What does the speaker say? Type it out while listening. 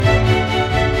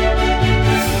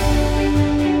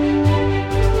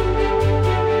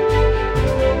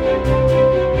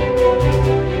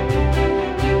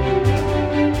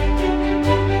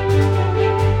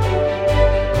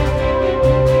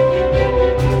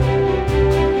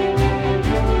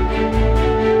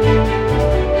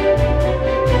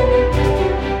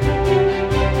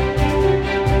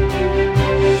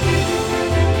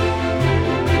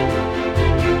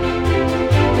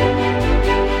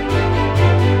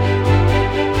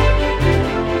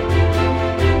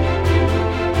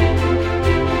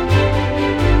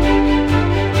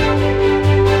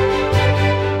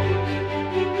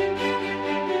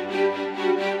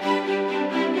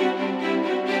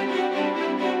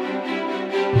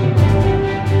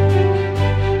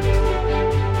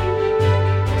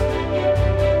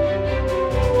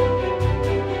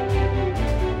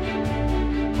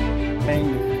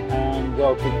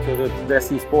welcome to the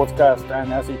Desi Sportscast.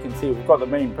 And as you can see, we've got the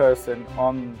main person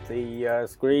on the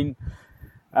screen.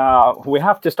 We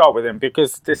have to start with him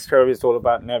because this show is all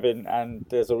about Nevin, and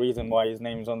there's a reason why his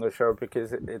name's on the show,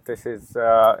 because this is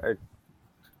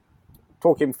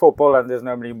talking football, and there's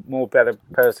nobody more better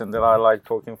person that I like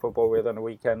talking football with on the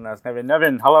weekend as Nevin.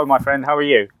 Nevin, hello, my friend. How are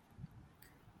you?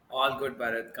 All good,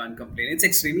 Bharat. Can't complain. It's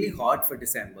extremely hot for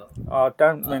December.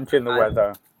 Don't mention the I'm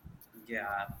weather.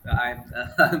 yeah, I'm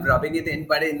I'm rubbing it in,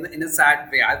 but in a sad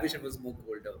way. I wish it was more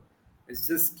colder. No, It's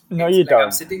you like I'm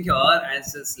don't. sitting here and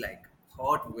it's just like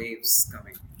hot waves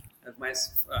coming.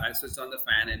 I switched on the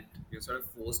fan and you're sort of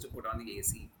forced to put on the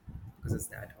AC because it's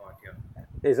that hot here.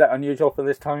 Is that unusual for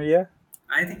this time of year?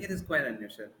 I think it is quite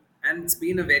unusual. And it's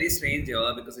been a very strange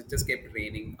year because it just kept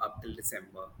raining up till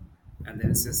December. And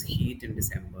then it's just heat in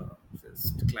December.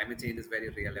 Just climate change is very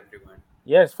real, everyone.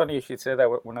 Yeah, it's funny you should say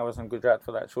that. When I was in Gujarat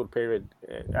for that short period,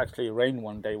 it actually rained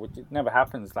one day, which it never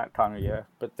happens that time of year.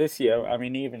 But this year, I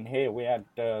mean, even here, we had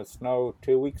snow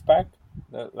 2 weeks back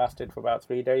that lasted for about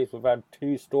 3 days. We've had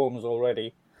two storms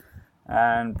already,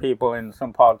 and people in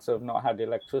some parts have not had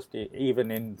electricity, even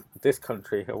in this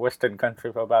country, a Western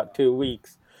country, for about 2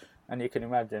 weeks. And you can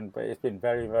imagine, but it's been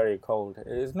very, very cold.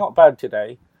 It's not bad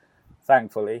today,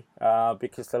 thankfully,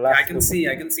 because the Yeah, last I can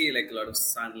see like a lot of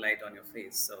sunlight on your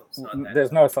face, so it's not that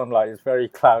there's no sunlight. It's very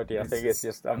cloudy. I it's think it's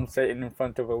just just I'm okay. sitting in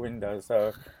front of a window.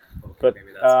 So, Okay, but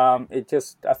maybe that's why. it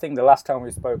just I think the last time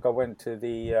we spoke, I went to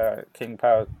the King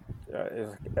Power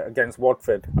against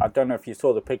Watford. I don't know if you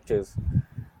saw the pictures.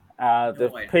 The No, I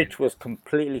didn't. pitch was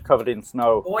completely covered in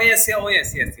snow. Oh yes, yeah, oh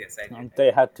yes, And I they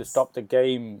did, had to yes. stop the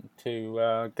game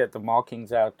to get the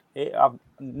markings out. I've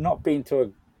not been to a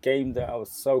game that I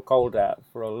was so cold at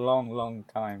for a long, long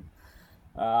time.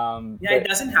 Yeah, it But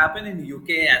doesn't happen in UK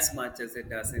as much as it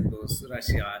does in those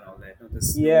Russia and all that. You know, the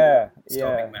snow yeah,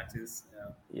 stopping yeah. matches.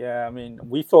 Yeah. Yeah, I mean,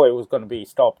 we thought it was going to be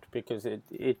stopped because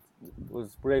it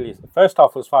was really first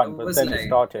half was fine, It but was then it like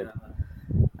started,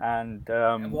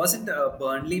 and wasn't a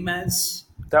Burnley match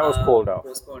that was called off.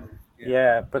 postponed? Yeah.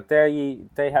 Yeah, but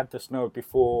they had the snow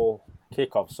before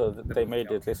kickoff, so that they made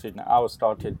a Okay. decision. Ours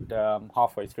started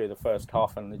halfway through the first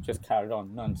half, and it just carried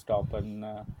on non-stop. And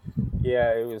yeah,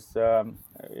 it was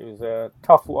a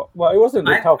tough. Well, it wasn't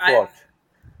a I, tough I, watch.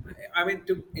 I mean,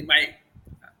 to in my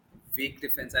weak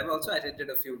defense, I've also attended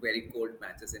a few very cold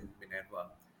matches in Minerva.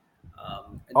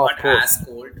 Of Not course, as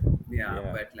cold, yeah,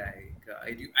 yeah. but like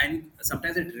I do, and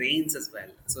sometimes it rains as well.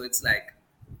 So it's like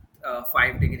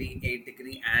 5 degree, 8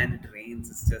 degree, and it rains.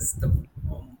 It's just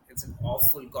it's an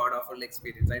awful, god awful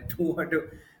experience. I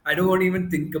don't want to even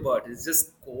think about it. It's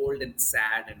just cold and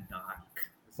sad and dark.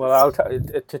 It's Well,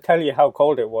 just to tell you how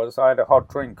cold it was. I had a hot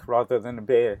drink rather than a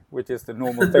beer, which is the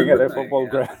normal thing at a football yeah.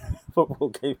 ground, football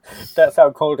game. That's how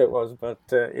cold it was, but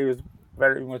it was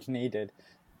very much needed.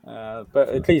 But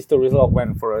at least the result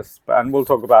went for us. And we'll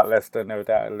talk about Leicester, no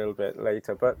doubt, a little bit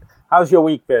later. But how's your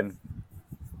week been?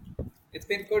 It's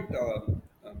been good.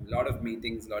 A lot of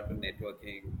meetings, lot of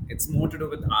networking. It's more to do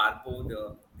with ARPO,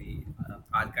 the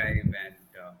archive and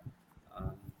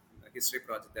um, history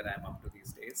project that I'm up to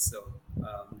these days. So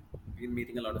been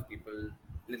meeting a lot of people,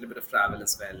 a little bit of travel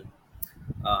as well.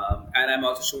 And I'm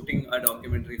also shooting a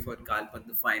documentary for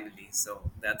Kalpant finally.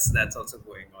 So that's also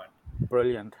going on.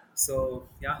 Brilliant. So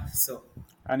yeah, so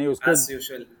And it was as good.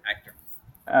 usual, active.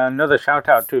 Another shout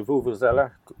out to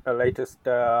Vuvuzela. The latest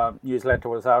newsletter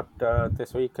was out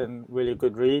this week, and really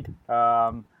good read.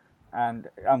 And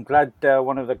I'm glad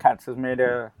one of the cats has made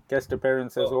a guest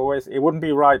appearance as Oh, always. It wouldn't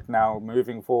be right now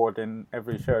moving forward in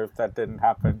every show if that didn't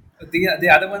happen. the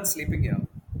other one's sleeping here.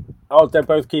 Oh, they're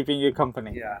both keeping you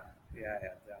company. Yeah. The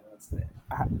other one's there.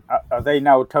 Are they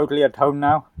now totally at home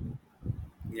now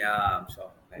Yeah, I'm sure.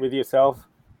 Like, with yourself?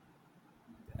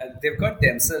 they've got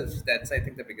themselves. That's I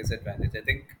think the biggest advantage. I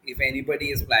think if anybody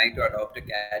is planning to adopt a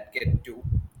cat, get two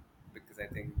because I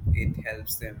think it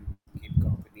helps them keep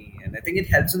company, and I think it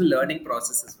helps in the learning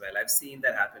process as well. I've seen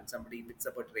that happen. Somebody picks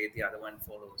up a trait, the other one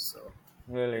follows. So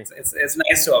Really? it's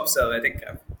nice to observe. I think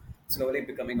I'm slowly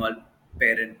becoming all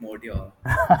parent mode here.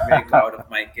 Very proud of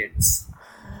my kids.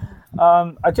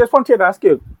 I just wanted to ask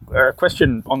you a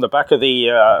question on the back of the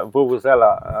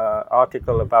Vuvuzela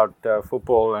article about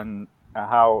football and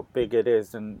how big it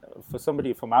is. And for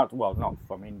somebody from well, not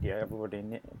from India,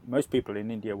 most people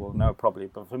in India will know probably,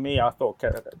 but for me, I thought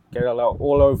Kerala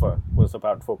all over was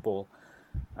about football.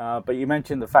 But you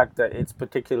mentioned the fact that it's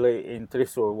particularly in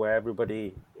Thrissur where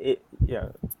I'm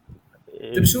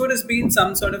is sure has been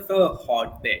some sort of a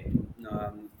hotbed.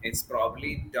 It's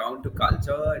probably down to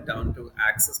culture, down to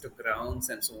access to grounds,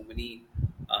 and so many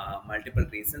multiple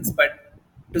reasons. But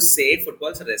to say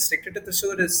football's restricted to the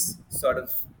shore is sort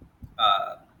of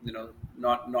you know,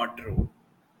 not true.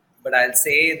 But I'll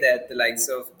say that the likes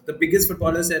of the biggest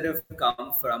footballers that have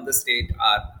come from the state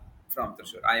are from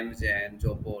Thrissur. I am Jain,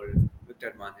 Joe Paul,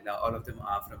 Victor Mandela, all of them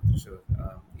are from Thrissur.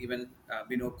 Even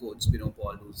we know coach, we know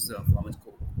Paul, who's the former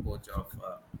coach of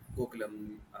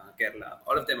Gokulam, Kerala.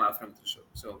 All of them are from Thrissur.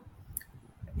 So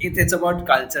it's about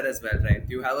culture as well, right?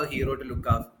 You have a hero to look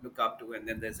up to, and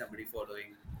then there's somebody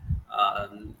following,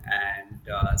 and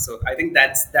so I think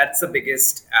that's the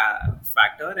biggest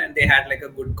factor. And they had like a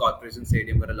good corporation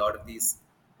stadium where a lot of these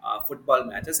football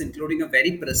matches, including a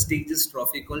very prestigious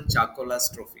trophy called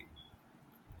Chakolas Trophy,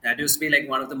 that used to be like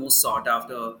one of the most sought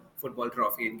after football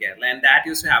trophy in Kerala, and that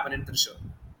used to happen in Thrissur.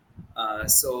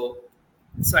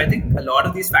 So I think a lot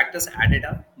of these factors added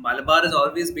up. Malabar has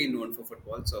always been known for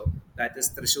football, so that is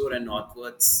Thrissur and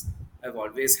northwards have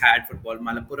always had football.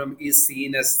 Malappuram is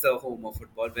seen as the home of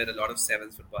football, where a lot of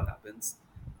sevens football happens.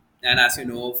 And as you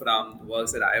know from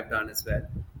works that I have done as well,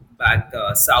 back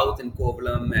south in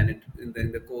Kovalam and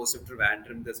in the coast of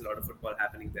Trivandrum, there's a lot of football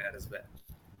happening there as well.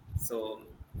 So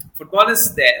football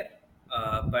is there,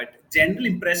 but general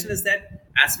impression is that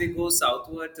as we go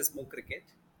southwards, it's more cricket.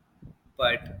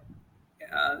 But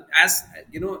as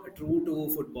you know, true to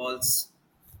football's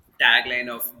tagline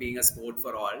of being a sport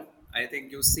for all, I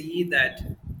think you see that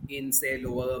in say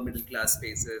lower middle class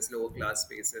spaces, lower class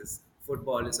spaces,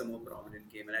 football is a more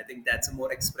prominent game, and I think that's a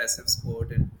more expressive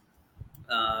sport and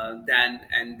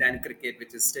than cricket,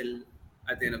 which is still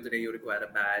at the end of the day you require a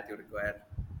bat, you require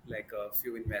like a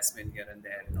few investment here and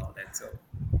there and all that. So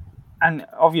And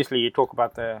obviously, you talk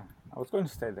about I was going to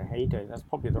say the heyday, that's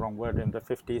probably the wrong word, in the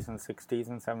 50s and 60s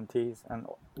and 70s and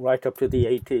right up to the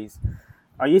 80s.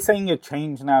 Are you saying a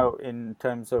change now in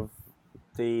terms of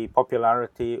the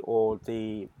popularity or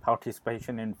the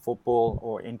participation in football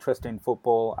or interest in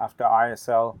football after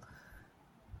ISL?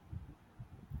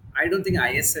 I don't think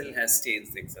ISL has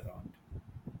changed things around.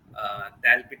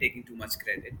 That'll be taking too much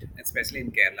credit, especially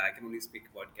in Kerala. I can only speak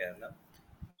about Kerala.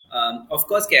 Of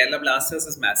course, Kerala Blasters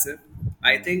is massive.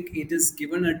 I think it is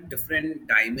given a different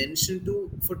dimension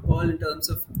to football in terms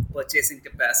of purchasing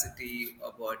capacity,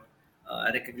 about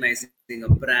recognizing a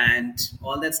brand.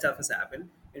 All that stuff has happened.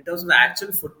 In terms of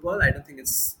actual football, I don't think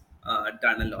it's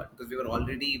done a lot because we were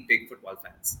already big football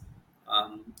fans.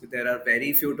 There are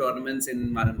very few tournaments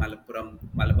in Malappuram,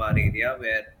 Malabar area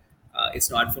where it's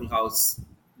not full house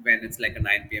when it's like a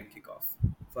 9 p.m. kickoff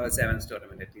for a sevens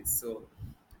tournament at least. So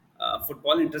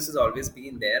football interest has always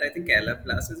been there. I think Kerala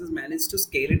Blasters has managed to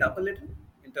scale it up a little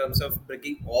in terms of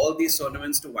bringing all these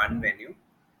tournaments to one venue,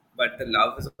 but the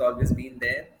love has always been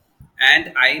there.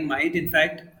 And I might, in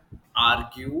fact,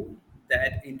 argue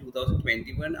that in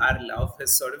 2021, our love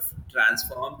has sort of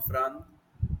transformed from,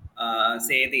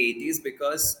 say, the 80s,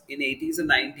 because in 80s or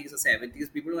 90s or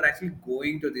 70s, people were actually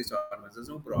going to these tournaments. There's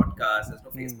no broadcast, there's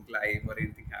no Mm. Facebook Live or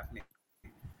anything happening.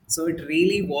 So it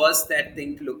really was that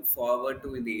thing to look forward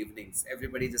to in the evenings.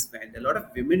 Everybody just went. A lot of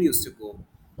women used to go,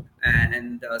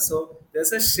 and so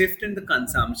there's a shift in the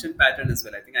consumption pattern as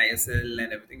well. I think ISL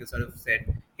and everything has sort of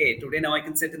said, "Hey, today now I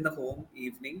can sit in the home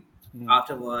evening Mm.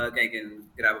 after work. I can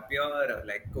grab a beer, or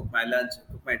like cook my lunch,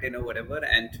 cook my dinner, whatever,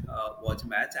 and watch a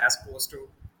match, as opposed to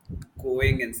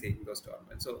going and seeing those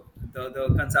tournaments." So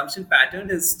the consumption pattern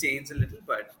has changed a little,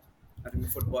 but I think the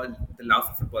football, the love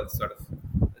for football, is sort of,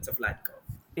 it's a flat curve.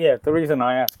 Yeah, the reason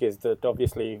I ask is that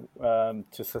obviously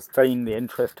to sustain the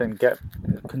interest and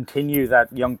continue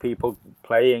that young people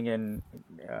playing and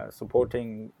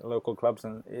supporting local clubs,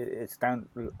 and it's down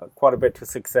quite a bit to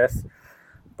success.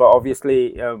 But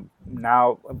obviously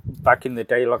now, back in the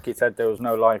day, like you said, there was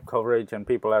no live coverage and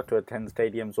people had to attend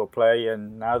stadiums or play,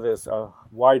 and now there's a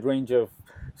wide range of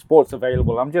sports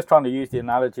available. I'm just trying to use the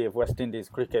analogy of West Indies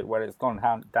cricket, where it's gone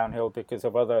downhill because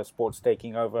of other sports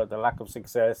taking over, the lack of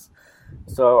success.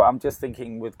 So I'm just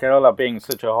thinking, with Kerala being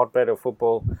such a hotbed of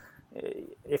football,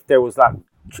 if there was that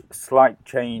slight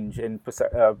change in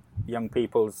young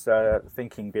people's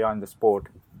thinking behind the sport.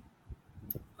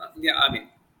 Yeah, I mean,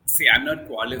 see, I'm not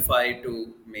qualified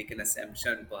to make an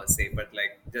assumption per se, but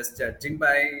like just judging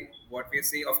by what we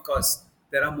see, of course,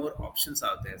 there are more options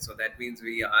out there. So that means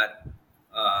we are,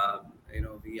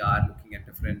 we are looking at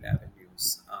different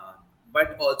avenues.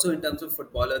 But also in terms of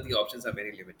footballer, the options are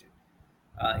very limited.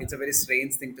 It's a very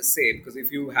strange thing to say, because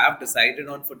if you have decided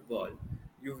on football,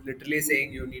 you're literally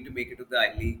saying you need to make it to the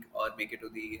I League or make it to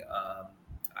the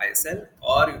ISL,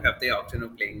 or you have the option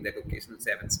of playing that occasional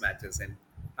sevens matches and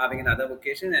having another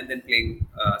occasion and then playing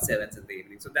sevens in the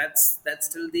evening. So that's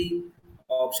still the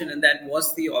option, and that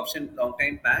was the option long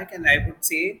time back. And I would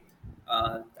say,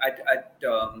 I'd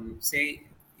say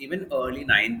even early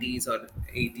 90s or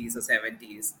 80s or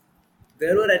 70s,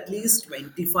 there were at least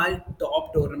 25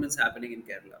 top tournaments happening in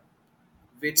Kerala,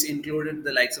 which included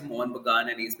the likes of Mohan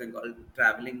Bagan and East Bengal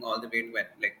traveling all the way to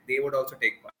like they would also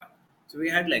take part. So we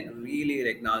had like really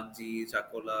like Nagji,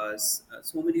 Chakolas,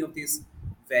 so many of these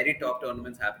very top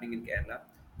tournaments happening in Kerala,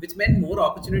 which meant more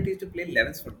opportunities to play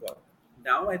 11s football.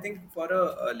 Now I think for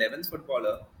a 11s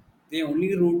footballer, the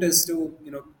only route is to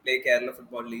play Kerala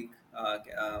Football League,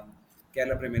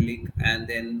 Kerala Premier League, and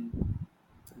then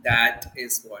that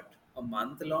is what a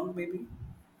month long maybe,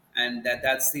 and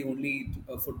that's the only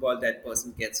football that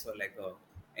person gets for like a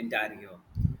entire year.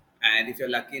 And if you're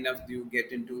lucky enough, you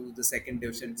get into the second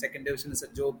division. Second division is a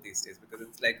joke these days because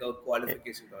it's like a It,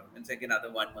 qualification tournament. It's like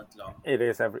another 1 month long. it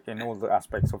is in all the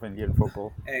aspects of Indian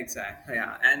football. Exactly.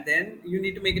 Yeah. And then you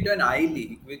need to make it to an I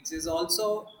League, which is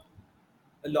also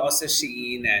a loss of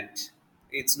sheen, and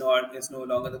it's no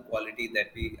longer the quality that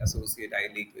we associate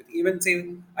I League with. Even say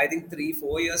I think 3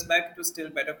 4 years back it was still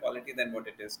better quality than what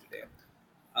it is today.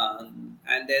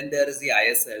 And then there is the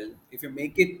ISL. If you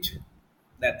make it,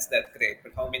 that's great.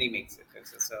 But how many makes it?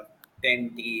 It's just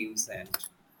 10 teams, and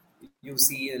you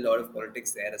see a lot of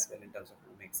politics there as well in terms of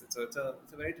who makes it. So it's a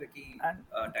very tricky And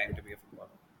time to be a footballer.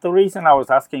 the reason I was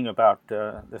asking about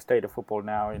the state of football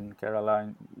now in Kerala,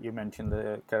 and you mentioned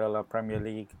the Kerala Premier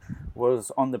League,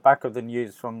 was on the back of the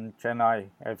news from Chennai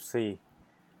FC,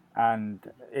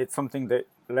 and it's something that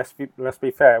let's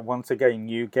be fair. Once again,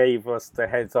 you gave us the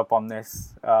heads up on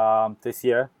this this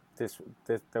year. This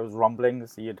there was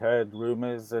rumblings. You'd heard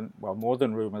rumors, and well, more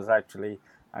than rumors actually,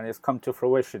 and it's come to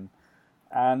fruition.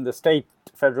 And the state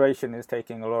federation is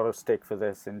taking a lot of stick for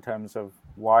this in terms of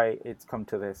why it's come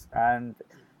to this. And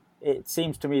it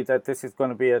seems to me that this is going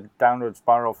to be a downward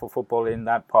spiral for football in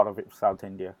that part of South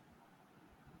India.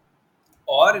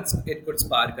 Or it could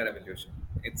spark a revolution.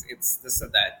 It's this or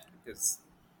that because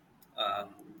um,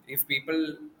 if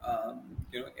people,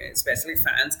 especially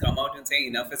fans, come out and say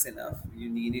enough is enough, you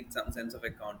need some sense of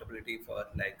accountability for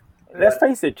like you Let's are,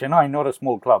 face it, Chennai not a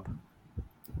small club.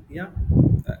 yeah,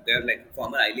 they're like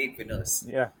former I League winners,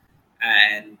 Yeah.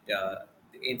 and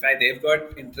in fact they've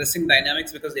got interesting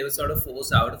dynamics because they were sort of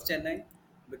forced out of Chennai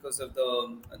because of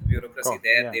the bureaucracy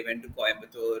there. Yeah. They went to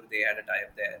Coimbatore, they had a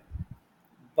tie-up there.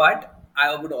 But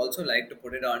I would also like to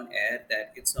put it on air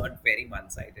that it's not very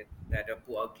one-sided. That a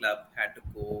poor club had to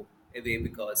go away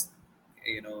because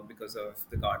of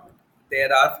the government.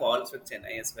 There are faults with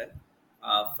Chennai as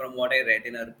well. From what I read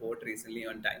in a report recently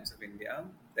on Times of India,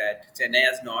 that Chennai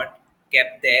has not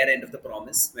kept their end of the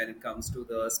promise when it comes to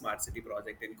the smart city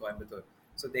project in Coimbatore.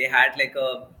 So they had like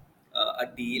a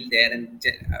deal there, and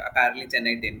apparently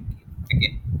Chennai didn't keep.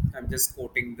 Again, I'm just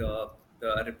quoting the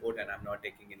report, and I'm not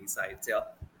taking any sides here.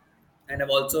 And I've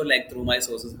also, like through my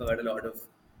sources, heard a lot of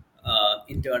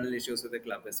internal issues with the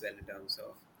club as well in terms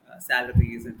of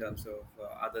salaries, in terms of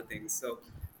other things. So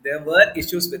there were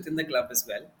issues within the club as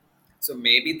well. So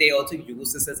maybe they also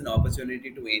use this as an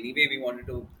opportunity to anyway we wanted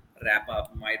to wrap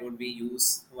up. Why don't we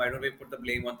put the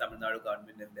blame on Tamil Nadu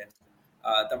government and then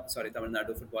Tamil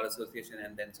Nadu Football Association,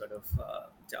 and then sort of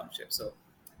jump ship. So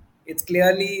it's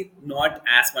clearly not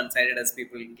as one-sided as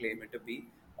people claim it to be.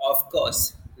 Of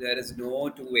course, there is no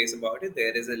two ways about it.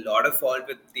 There is a lot of fault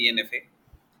with the NFA,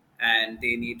 and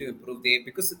they need to improve.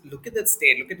 Because look at that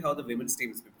state. Look at how the women's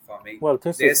team is performing. Well,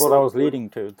 this They're is what I so was good. leading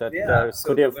to. That Yeah. So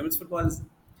could the have. women's football is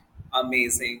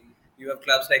amazing. You have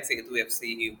clubs like Setu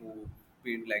FC who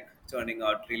been like turning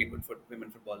out really good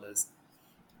women footballers.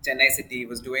 Chennai City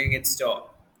was doing its job.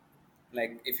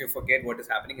 Like if you forget what is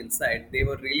happening inside, they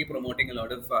were really promoting a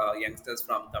lot of youngsters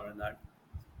from Tamil Nadu.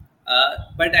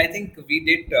 But I think we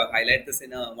did highlight this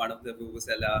in one of the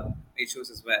Vuvuzela issues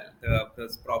as well.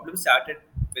 The problem started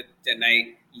with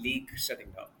Chennai league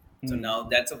shutting down. So Hmm. now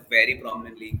that's a very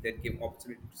prominent league that gave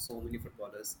opportunity to so many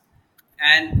footballers.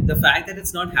 And the fact that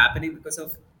it's not happening because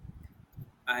of,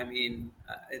 I mean,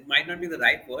 it might not be the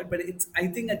right word, but it's, I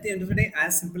think at the end of the day,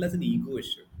 as simple as an ego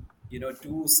issue.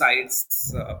 Two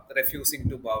sides refusing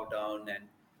to bow down, and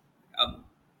um,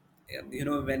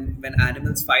 when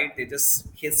animals fight, they just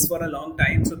hiss for a long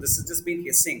time. So this has just been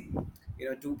hissing.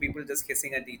 Two people just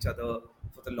hissing at each other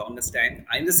for the longest time.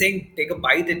 I'm just saying, take a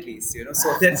bite at least. So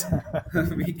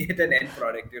that we get an end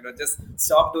product. Just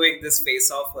stop doing this face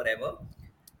off forever.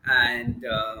 And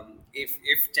if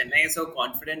Chennai is so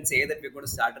confident, say that we're going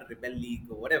to start a rebel league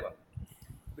or whatever,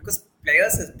 because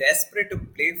players are desperate to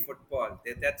play football.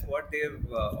 That's what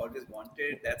they've always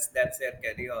wanted. That's their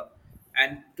career,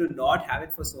 and to not have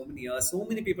it for so many years, so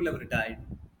many people have retired.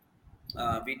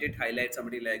 We did highlight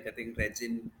somebody like I think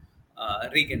Regan,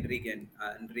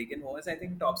 and Regan was I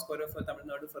think top scorer for Tamil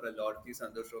Nadu for a lot of these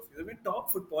other trophies. I mean,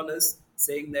 top footballers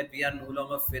saying that we are no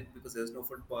longer fit because there's no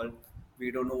football.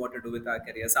 we don't know what to do with our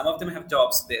career. Some of them have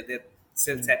jobs, they're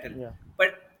still settled, Yeah.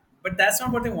 but that's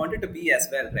not what they wanted to be as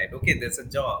well, right? Okay, there's a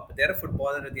job, they're a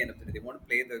footballer at the end of the day. They want to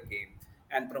play the game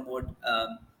and promote,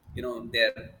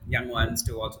 their young ones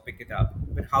to also pick it up.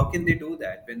 But how can they do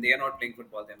that when they are not playing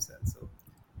football themselves? So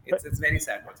But it's very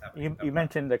sad what's happening in you Tamil Nadu.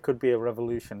 mentioned there could be a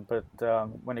revolution, but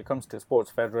when it comes to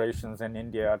sports federations in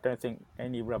India, I don't think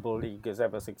any rebel league has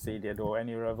ever succeeded or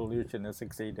any revolution has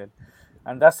succeeded.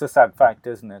 And that's the sad fact,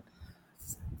 isn't it?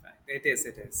 It is.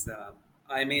 It is.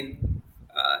 I mean,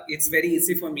 it's very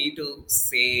easy for me to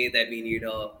say that we need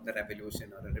a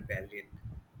revolution or a rebellion.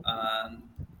 Um,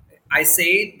 I say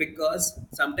it because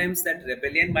sometimes that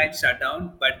rebellion might shut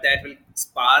down, but that will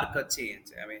spark a change.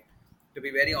 I mean, to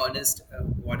be very honest,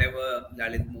 whatever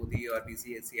Lalit Modi or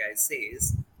BCCI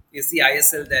says is the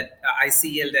ISL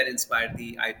ICL that inspired the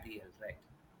IPL, right?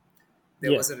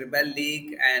 There Yeah. was a rebel league,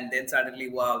 and then suddenly,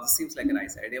 wow, this seems like a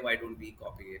nice idea. Why don't we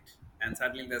copy it? And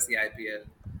suddenly there's the IPL.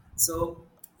 So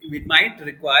it might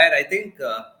require, I think,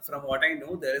 from what I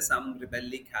know, there is some rebel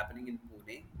league happening in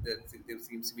Pune. There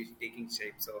seems to be taking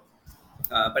shape. So,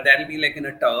 but that'll be like in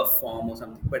a turf form or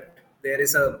something. But there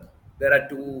are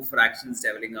two fractions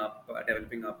developing up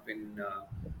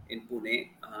in Pune.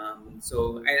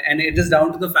 And it is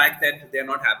down to the fact that they're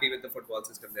not happy with the football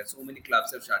system. There are so many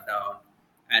clubs have shut down,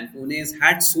 and Pune has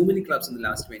had so many clubs in the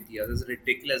last 20 years. It's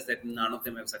ridiculous that none of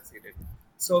them have succeeded.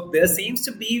 So there seems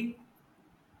to be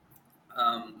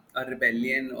a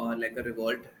rebellion or like a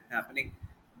revolt happening.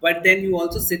 But then you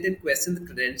also sit and question the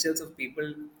credentials of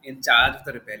people in charge of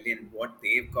the rebellion, what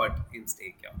they've got in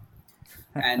stake here.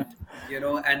 And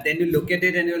and then you look at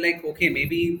it and you're like, okay,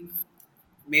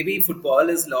 maybe football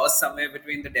is lost somewhere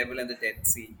between the devil and the Dead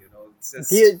Sea. It's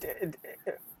Do you,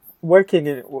 just working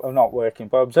in, well, not working,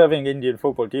 but observing Indian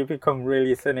football, do you become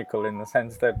really cynical in the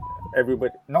sense that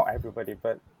everybody, not everybody,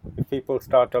 but people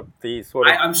start up these sort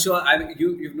of I'm sure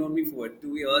you've known me for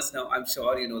 2 years now. I'm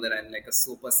sure you know that I'm like a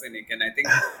super cynic, and I think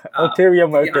ulterior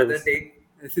the other motives? day,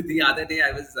 the other day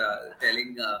I was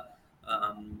telling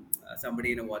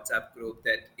somebody in a WhatsApp group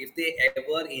that if they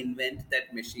ever invent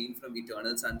that machine from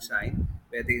Eternal Sunshine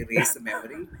where they erase the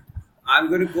memory, I'm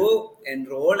going to go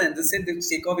enroll and just say they'll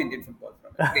take off Indian football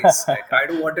from it. Please, like I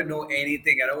don't want to know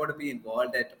anything. I don't want to be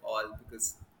involved at all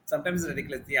because sometimes it's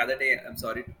ridiculous. The other day, I'm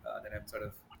sorry that I'm sort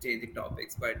of changing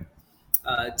topics, but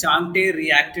Changte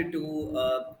reacted to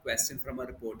a question from a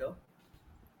reporter,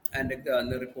 and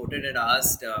the reporter had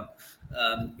asked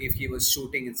if he was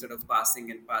shooting instead of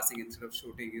passing and passing instead of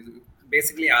shooting. He was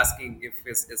basically asking if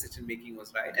his decision making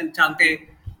was right. And Chante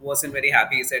wasn't very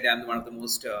happy. He said, "I'm one of the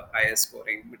most highest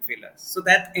scoring midfielders." So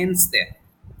that ends there.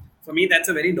 For me, that's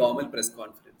a very normal press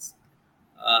conference.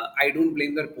 I don't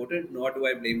blame the reporter, nor do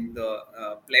I blame the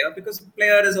player because the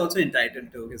player is also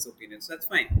entitled to his opinion. So that's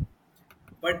fine.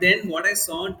 But then what I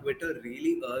saw on Twitter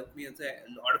really irked me. A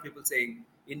lot of people saying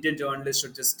Indian journalists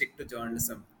should just stick to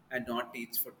journalism and not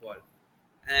teach football.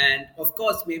 And of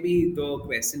course, maybe the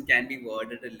question can be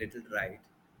worded a little right.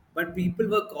 But people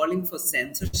were calling for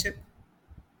censorship.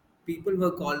 People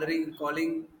were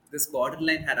calling this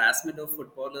borderline harassment of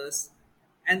footballers.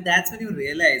 And that's when you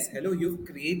realize, hello, you've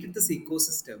created this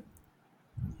ecosystem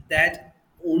that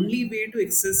only way to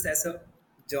exist as a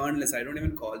journalist, I don't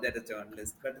even call that a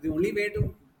journalist, but the only way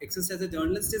to exist as a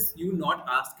journalist is you not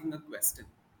asking a question.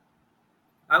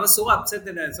 I was so upset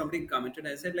that somebody commented.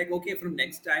 I said, like, okay, from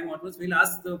next time onwards, we'll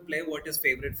ask the player what his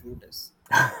favorite fruit is.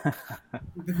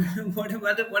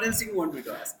 What else do you want me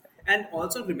to ask? And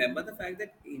also remember the fact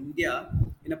that India,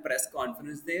 in a press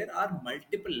conference, there are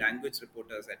multiple language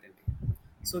reporters attending.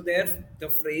 So the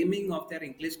framing of their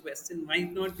English question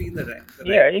might not be the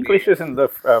Yeah, right English way. isn't the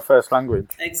first language.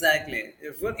 Exactly.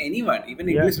 For anyone, even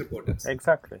Yeah, English reporters.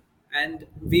 exactly. And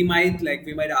we might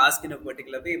ask in a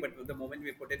particular way, but the moment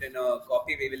we put it in a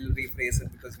copy, we will rephrase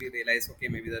it because we realize, okay,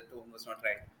 maybe the tone was not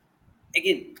right.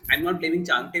 Again, I'm not blaming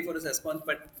Changte for his response,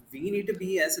 but we need to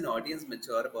be as an audience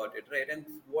mature about it, right? And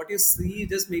what you see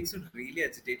just makes you really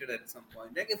agitated at some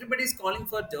point. Like everybody's calling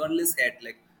for journalist head,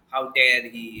 like how dare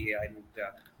he? And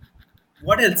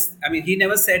what else? I mean, he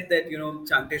never said that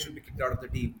Changte should be kicked out of the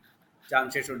team.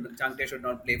 Changte should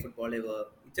not play football ever.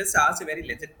 He just asked a very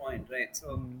legit point, right? So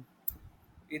Mm.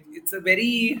 it's a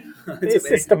very it's a It's very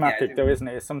tricky. I systematic, think though, isn't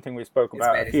it? It's something we spoke it's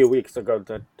about a very few system. weeks ago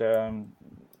that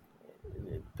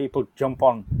people jump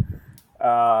on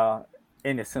uh,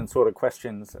 innocent sort of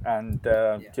questions and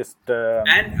Yeah, just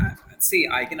and see,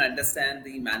 I can understand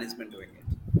the management doing it.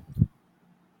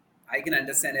 I can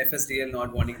understand FSDL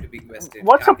not wanting to be questioned.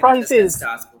 what I can understand surprises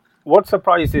Stars. what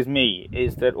surprises me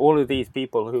is that all of these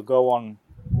people who go on,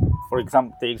 for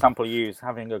example, the example you use,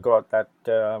 having a go at that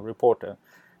reporter,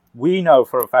 we know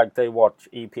for a fact they watch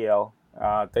EPL,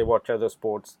 they watch other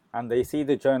sports, and they see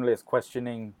the journalists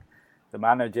questioning the Yeah,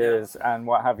 managers and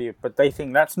what have you. But they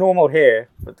think that's normal here,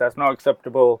 but that's not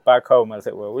acceptable back home, as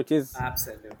it were, which is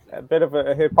absolutely. a bit of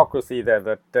a hypocrisy there.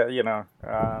 That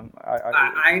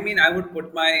I mean, I would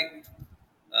put my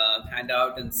hand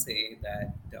out and say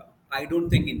that I don't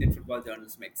think Indian football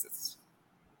journalism exists.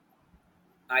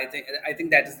 I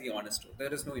think that is the honest truth.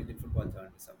 There is no Indian football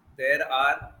journalism. There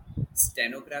are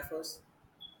stenographers.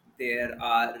 There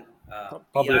are PR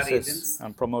publicists agents.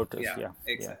 and promoters. Yeah, Yeah,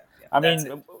 yeah. exactly. Yeah, I that's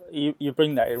mean, it. you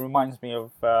bring that. It reminds me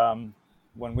of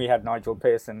when we had Nigel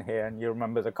Pearson here, and you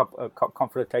remember the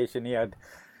confrontation he had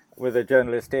with a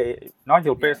journalist.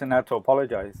 Nigel Yeah, Pearson had to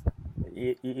apologize.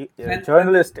 A and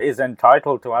journalist is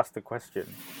entitled to ask the question.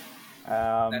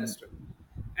 that is Um, true.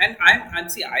 And I'm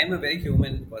see, I am a very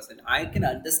human person. I can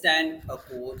understand a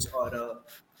coach or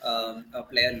a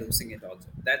player losing it also.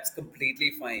 That's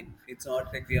completely fine. It's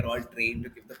not like we are all trained to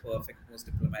give the perfect, most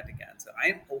diplomatic answer. I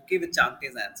am okay with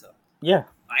Chamte's answer. yeah,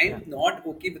 yeah, I'm not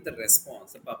okay with the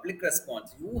response, the public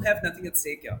response. You have nothing at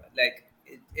stake here. Like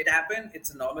it happened.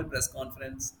 It's a normal press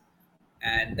conference,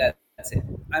 and that's it.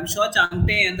 I'm sure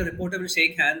Changte and the reporter will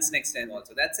shake hands next time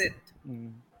also. That's it.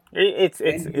 mm. It's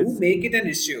When you it's make it an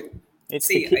issue, it's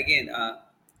the see key. again,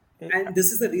 It, and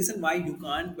this is the reason why you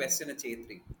can't question a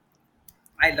Chetri.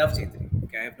 I love Chetri.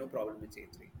 Okay, I have no problem with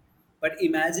Chetri. But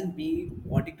imagine me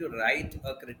wanting to write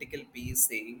a critical piece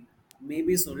saying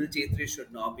maybe Sunil Chetri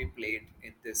should not be played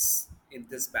in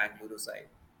this Bangalore side.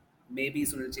 Maybe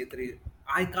Sunil Chetri.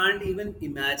 I can't even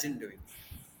imagine doing.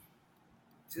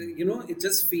 So, it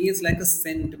just feels like a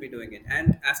sin to be doing it.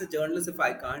 And as a journalist, if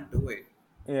I can't do it,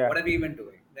 yeah, what are we even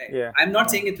doing? Right. yeah, I'm not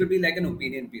yeah. saying it will be like an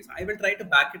opinion piece. I will try to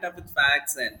back it up with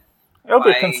facts and It'll be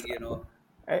why,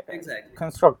 uh, exactly.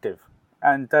 constructive,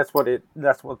 and that's what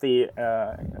the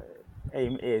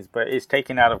aim is. But it's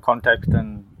taken out of context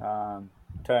and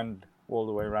turned all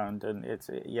the way around, and it's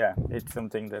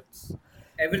something that's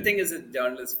Everything is a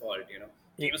journalist's fault. y-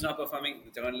 Team is not performing,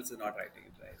 the journalist is not writing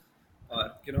it right.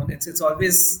 Or, it's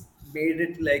always made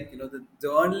it like, the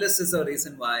journalist is the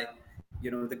reason why,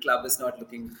 the club is not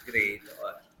looking great,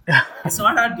 or it's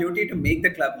not our duty to make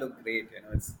the club look great.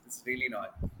 It's really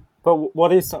not. But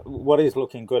what is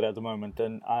looking good at the moment,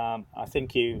 and I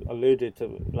think you alluded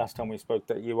to last time we spoke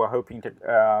that you were hoping to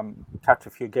catch a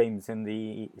few games in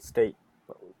the state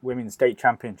women's state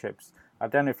championships. I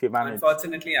don't know if you managed.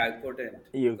 Unfortunately, I couldn't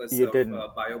because You of didn't.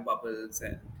 bio bubbles,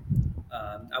 and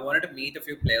I wanted to meet a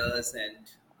few players and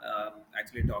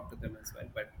actually talk to them as well.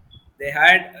 But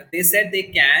they said they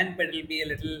can, but it'll be a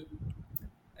little,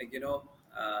 like,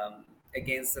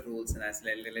 against the rules. And I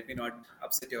said, let me not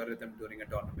upset your rhythm during a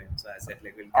tournament. So I said,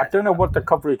 like, we'll I catch don't up know what after. the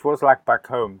coverage was like back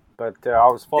home, but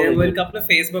There were a couple of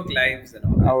Facebook lives and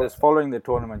all I that. was That's all. following the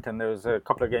tournament, and there was a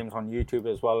couple of games on YouTube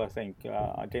as well. I think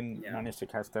I didn't Yeah, manage to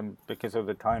catch them because of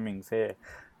the timings here,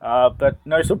 but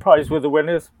no surprise with the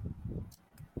winners.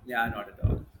 yeah, not at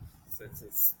all. So it's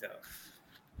just.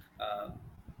 Uh,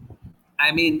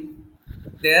 I mean,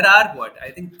 there are what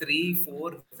I think three,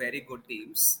 four very good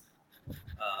teams.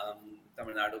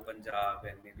 Tamil Nadu, Punjab,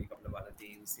 and maybe a couple of other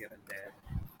teams here and there.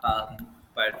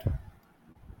 But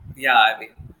yeah, I mean,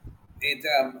 it's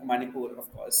Manipur,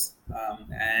 of course,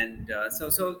 and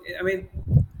so I mean,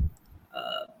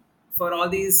 uh, for all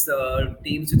these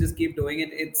teams to just keep doing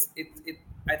it, it.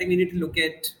 I think we need to look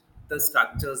at the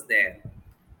structures there,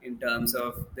 in terms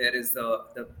of there is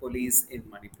the police in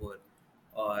Manipur,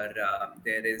 or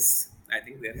there is, I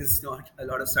think there is not a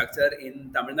lot of structure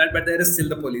in Tamil Nadu, but there is still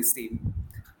the police team.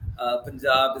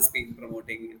 Punjab is being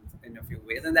promoting in a few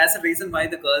ways, and that's the reason why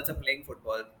the girls are playing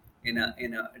football in a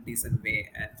decent way.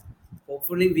 And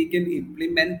hopefully, we can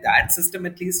implement that system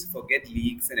at least. Forget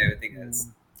leagues and everything else.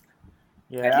 Mm,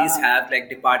 At least yeah, have like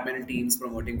departmental teams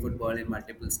promoting football in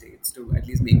multiple states to at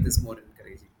least make this more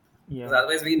encouraging. Because yeah,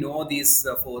 otherwise, we know these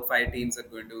 4 or 5 teams are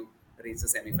going to reach the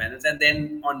semifinals, and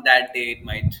then on that day it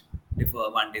might differ.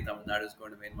 One day Tamil Nadu is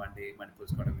going to win, one day Manipur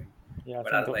is going to win, yeah. I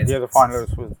but think otherwise the other it's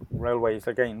finalists was Railways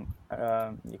again.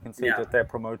 You can see yeah. that they're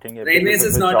promoting it because Railways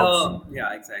of is the not jobs. a,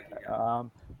 yeah, exactly, yeah.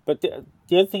 But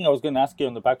the other thing I was going to ask you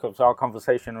on the back of our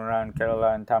conversation around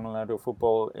Kerala and Tamil Nadu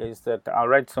football is that I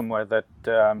read somewhere that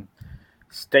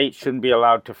states shouldn't be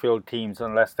allowed to field teams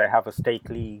unless they have a state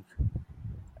league.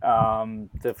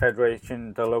 The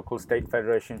federation, the local state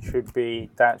federation, should be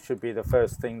the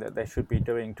first thing that they should be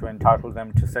doing to entitle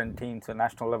them to send teams to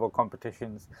national level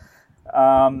competitions.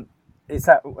 Um, is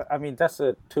that? I mean, that's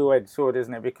a two-edged sword,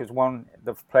 isn't it? Because one,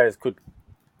 the players could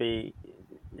be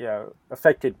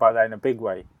affected by that in a big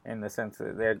way, in the sense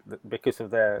that because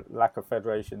of their lack of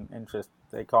federation interest,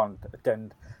 they can't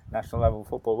attend national level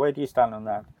football. Where do you stand on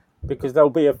that? Because there'll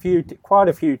be quite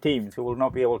a few teams who will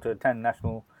not be able to attend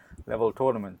national level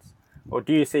tournaments. Or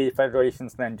do you see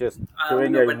federations then just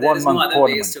doing No, a but there one is no month other ways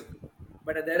tournament? to.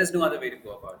 But there is no other way to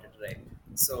go about it, right?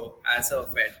 So, as a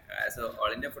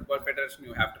All India Football Federation,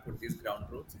 you have to put these ground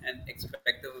rules and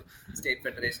expect the state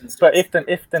federations to But if execute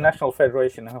it. the So, national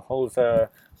federation holds a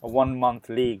 1 month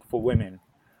league for women,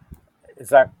 does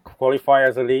that qualify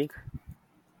as a league?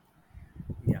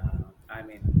 yeah, I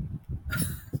mean,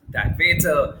 that way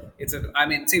I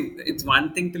mean, see, it's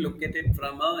one thing to look at it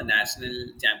from a national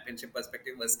championship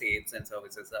perspective where states and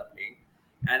services are playing,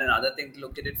 and another thing to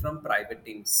look at it from private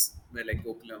teams where like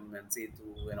Gokulam and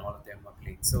Setu and all of them are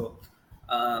playing. So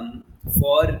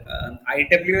for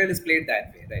IWL is played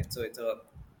that way, right? So it's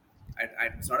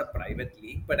not a private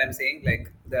league, but I'm saying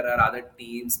like there are other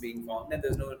teams being formed, and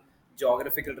there's no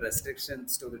geographical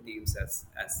restrictions to the teams as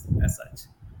such.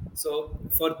 So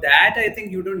for that, I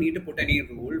think you don't need to put any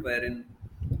rule wherein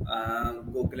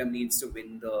Gokulam needs to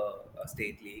win the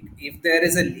state league. If there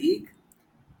is a league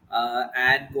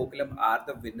and Gokulam are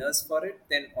the winners for it,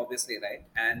 then obviously right.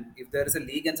 And if there is a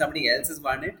league and somebody else has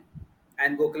won it,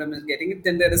 and Gokulam is getting it,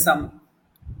 then there is some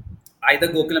either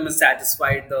Gokulam has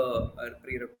satisfied the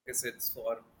prerequisites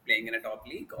for playing in a top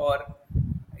league, or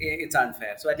it's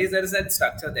unfair. So at least there is that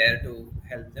structure there to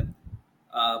help them.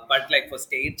 But like for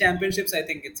state championships, I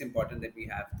think it's important that we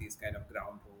have these kind of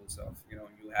ground rules of you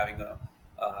having a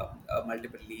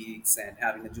multiple leagues and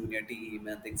having a junior team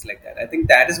and things like that. I think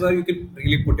that is where you can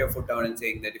really put your foot down and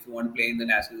saying that if you want to play in the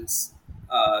nationals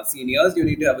seniors, you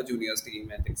need to have a juniors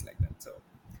team and things like that. So,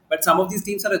 but some of these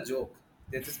teams are a joke.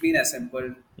 They've just been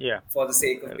assembled Yeah, for the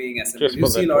sake of uh, being assembled. just You for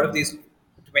see the a lot of tournament. these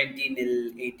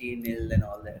 20-0, 18-0 and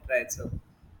all that, right? So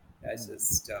that's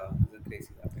just crazy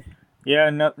that way. Yeah,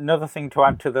 another thing to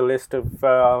add to the list of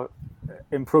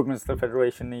improvements the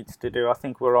federation needs to do. I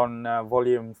think we're on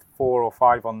volume 4 or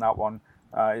 5 on that one.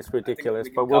 It's I think ridiculous, we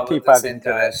but can we'll cover keep this adding to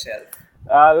entire that. shelf.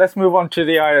 Let's move on to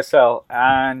the ISL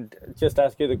and just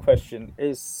ask you the question: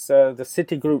 is the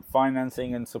Citigroup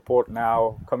financing and support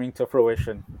now coming to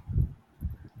fruition?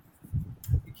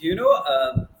 You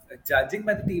know, judging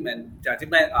by the team and judging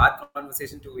by our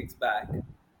conversation 2 weeks back,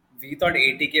 we thought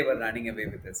ATK were running away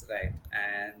with this, right?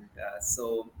 And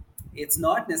so it's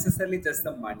not necessarily just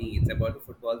the money; it's about the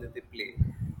football that they play.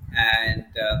 And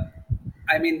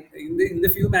I mean, in the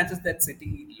few matches that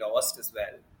City lost as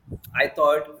well, I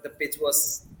thought the pitch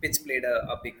played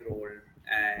a big role,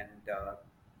 and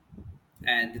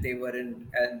they weren't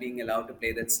being allowed to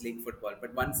play that slick football.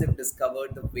 But once they've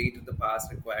discovered the weight of the pass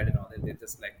required and all that, they're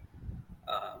just like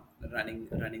uh, running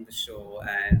the show.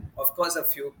 And of course, a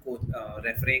few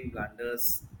refereeing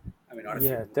blunders. I mean, not a Yeah,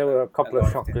 few, there were a a couple of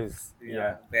lot of them. shockers.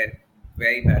 Yeah, Yeah,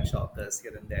 very bad shockers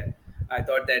here and there. I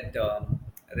thought that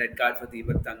red card for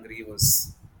Deepak Tangri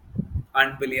was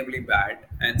unbelievably bad.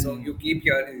 And so mm. you keep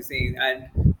hearing, you see,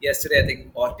 and yesterday I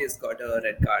think Ortiz got a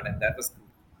red card, and that was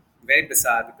very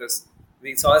bizarre because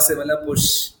we saw a similar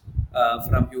push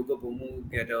from Hugo Bumu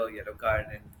get a yellow card,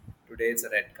 and today it's a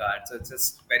red card. So it's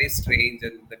just very strange,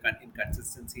 and the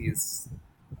inconsistency is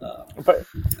uh, But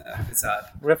bizarre.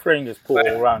 refereeing is poor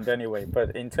all But round anyway.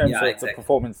 But in terms yeah, of the exactly.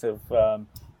 performance of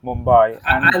Mumbai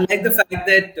I and like the fact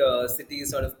that City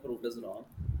sort of proved us wrong.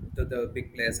 The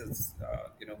big players has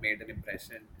made an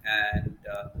impression, and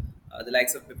the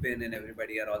likes of Pippin and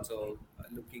everybody are also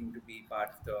looking to be part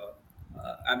of the.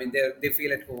 I mean, they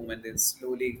feel at home and they're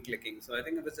slowly clicking. So I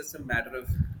think it was just a matter of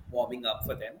warming up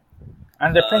for them.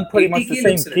 they're playing pretty much the ATK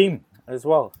same looks team as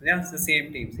well. yeah, it's the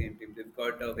same team, same team. They've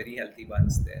got a very healthy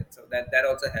bunch there, so that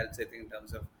also helps. I think in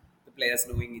terms of the players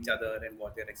knowing each other and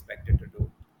what they're expected to do.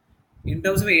 In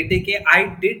terms of ATK,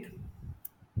 I did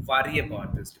worry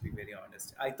about this, to be very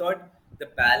honest. I thought the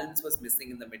balance was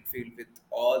missing in the midfield with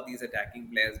all these attacking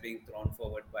players being thrown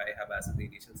forward by Habas in the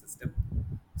initial system.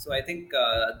 So I think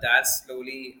that's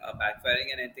slowly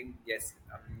backfiring, and I think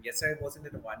yesterday wasn't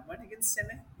it a 1-1 against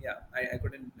Chennai? Yeah, I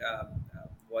couldn't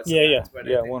watch the Yeah, match, yeah, but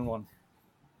I yeah. think 1-1.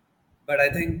 I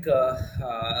think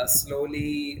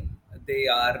slowly they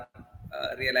are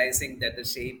realizing that the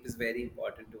shape is very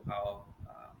important to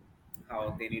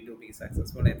how they need to be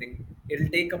successful. I think it'll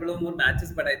take a couple of more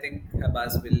matches, but I think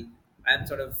Abbas will. I'm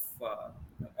sort of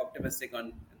optimistic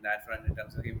on that front in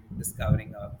terms of him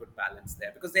discovering a good balance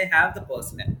there because they have the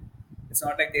personnel. It's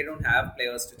not like they don't have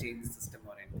players to change the system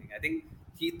or anything. I think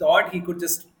he thought he could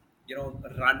just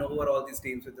run over all these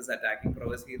teams with his attacking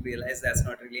prowess. He realized that's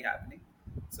not really happening.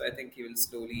 So I think he will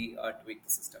slowly tweak the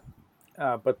system.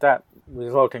 But that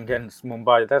result against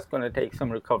Mumbai, that's going to take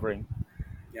some recovering.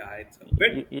 Yeah, it's a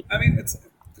bit. I mean,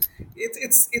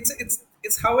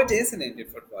 it's how it is in Indian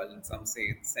football in some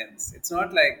sense. It's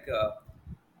not like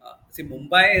see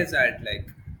Mumbai is at like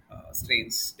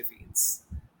strange defeats,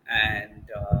 and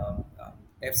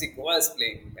FC Goa is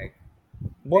playing like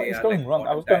What they is are going like wrong? I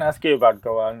bottom was going to tier. ask you about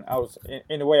Goa, and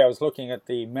in a way, I was looking at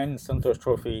the men's Santosh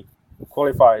Trophy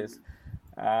qualifiers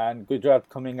and Gujarat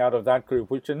coming out of that group,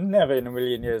 which I never in a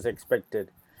million years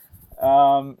expected.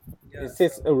 Yeah, Is so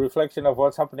this a reflection of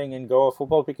what's happening in Goa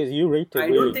football? Because you rate it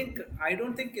really, I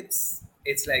don't think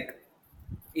it's like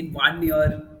in 1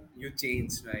 year you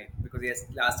change, right? Because yes,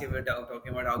 last year we were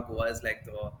talking about how Goa is like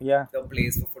yeah, the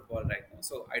place for football right now.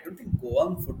 So I don't think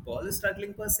Goa football is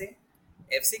struggling per se.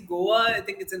 FC Goa, I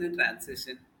think it's in a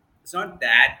transition. It's not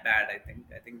that bad.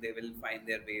 I think they will find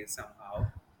their way somehow.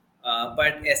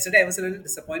 But yesterday I was a little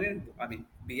disappointed. I mean,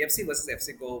 BFC versus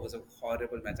FC Goa was a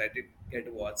horrible match. I did get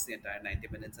to watch the entire 90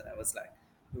 minutes, and I was like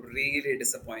really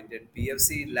disappointed.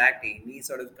 BFC lacked any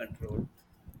sort of control,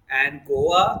 and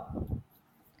Goa,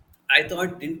 I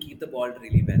thought, didn't keep the ball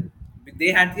really well.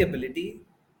 They had the ability.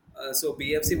 So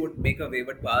BFC would make a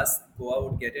wayward pass. Goa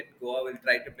would get it. Goa will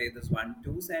try to play this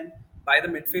 1-2s, and by the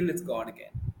midfield, it's gone again.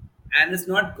 And it's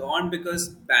not gone because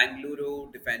Bangalore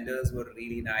defenders were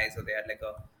really nice, or they had like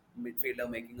a midfielder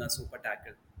making a super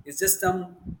tackle. It's just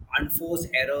some unforced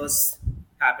errors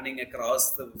happening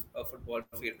across the football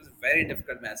field. It was a very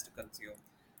difficult match to consume.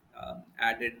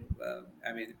 Added,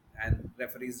 I mean, and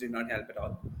referees did not help at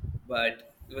all.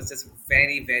 But it was just a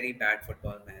very, very bad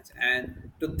football match.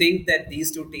 And to think that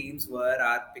these two teams were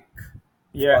our pick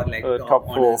yeah, for like top top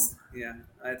four. honors, yeah,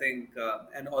 I think,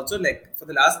 and also like for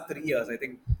the last 3 years, I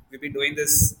think we've been doing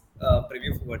this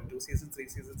preview for what 2 seasons, 3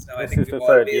 seasons now. I This think is we've the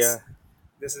third, yeah. always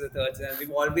this is the third, and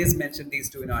we've always mentioned these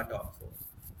two in our top four.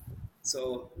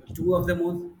 So two of the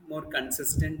more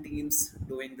consistent teams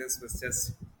doing this was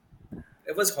just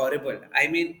it was horrible. I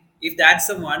mean, if that's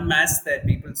the one match that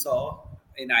people saw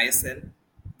in ISL,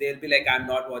 they'll be like, "I'm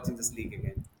not watching this league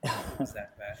again." It was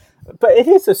that bad. But it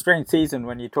is a strange season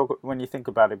when you think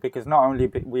about it, because not only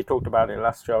we talked about it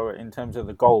last show in terms of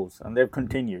the goals, and they've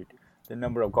continued the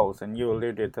number of goals, and you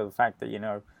alluded to the fact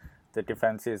that the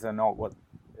defenses are not what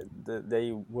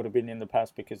they would have been in the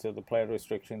past because of the player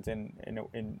restrictions in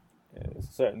a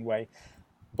certain way,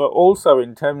 but also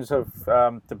in terms of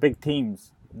the big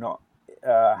teams not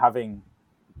having,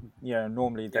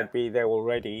 normally Yeah. they'd be there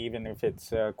already, even if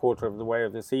it's a quarter of the way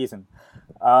of the season.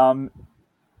 Um,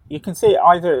 you can see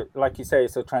either, like you say,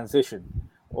 it's a transition,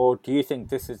 or do you think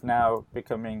this is now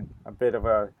becoming a bit of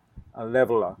a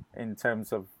leveler in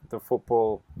terms of the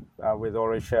football with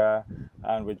Orisha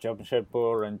and with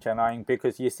Jamshedpur and Chennai?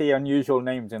 Because you see unusual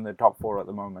names in the top four at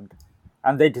the moment,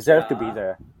 and they deserve to be Yeah,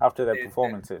 there after their they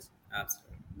performances.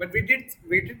 absolutely. But we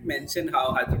did mention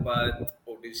how Hyderabad,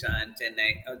 Odisha, and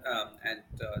Chennai and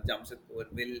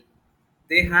Jamshedpur will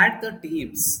they had the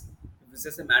teams. It was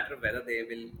just a matter of whether they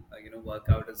will work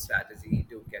out a strategy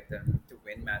to get them to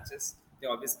win matches. They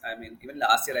always, I mean, even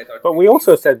last year I thought But we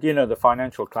also these. said, the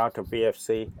financial clout of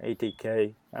BFC,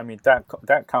 80K. I mean,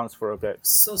 that counts for a bit.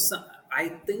 So I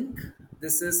think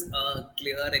this is a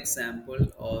clear example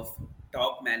of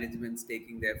top managements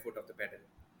taking their foot off the pedal.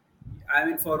 I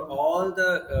mean, for all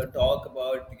the talk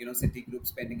about Citigroup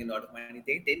spending a lot of money,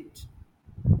 they didn't.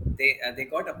 They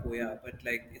got Apoya, but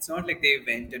like it's not like they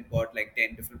went and bought like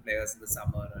 10 different players in the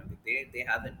summer. Or anything. They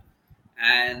haven't.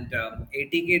 And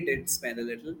 80K did spend a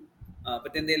little,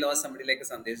 but then they lost somebody like a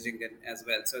Sandesh Jingan as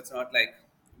well. So it's not like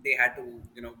they had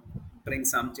to bring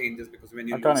some changes because when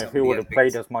you I don't lose know if he somebody would as have big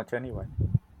played as as much anyway.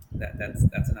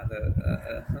 that's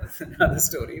another another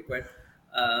story. But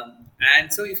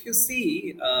and so if you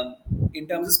see in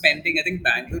terms of spending, I think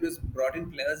Bangalore has brought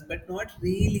in players, but not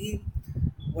really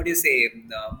what do you say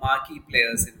marquee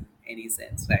players in any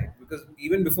sense, right? Because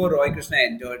even before Roy Krishna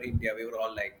entered India, we were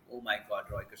all like, "Oh my God,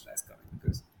 Roy Krishna is coming,"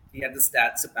 because he had the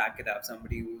stats to back it up.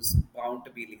 Somebody who's bound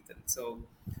to be lethal. So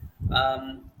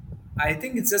um, I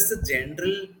think it's just a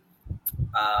general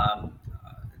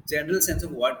sense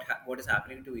of what is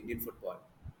happening to Indian football.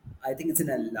 I think it's in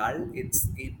a lull. It's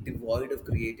devoid of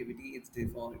creativity. It's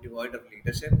devoid of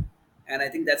leadership, and I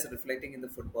think that's reflecting in the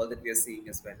football that we are seeing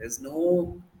as well. There's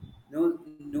no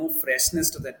freshness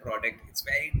to that product. It's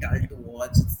very dull to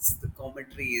watch. The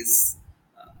commentary is.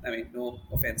 I mean, no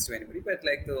offense to anybody, but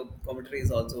like the commentary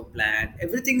is also bland.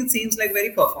 Everything it seems like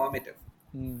very performative.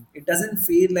 Mm. It doesn't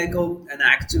feel like an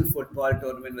actual football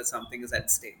tournament where something is at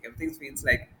stake. Everything feels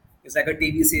like it's like a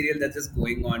TV serial that's just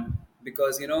going on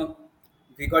because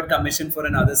we got commissioned for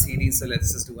another series, so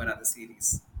let's just do another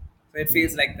series. So it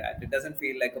feels Mm. like that. It doesn't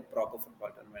feel like a proper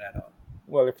football tournament at all.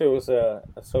 Well, if it was a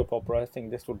soap opera, I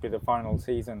think this would be the final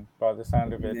season by the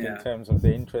sound of it in Yeah. terms of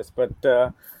the interest. But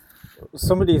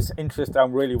somebody's interest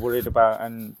I'm really worried about,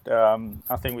 and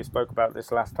I think we spoke about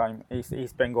this last time.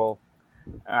 East Bengal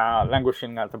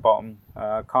languishing at the bottom,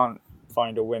 can't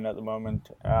find a win at the moment,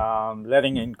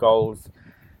 letting in goals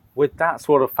with that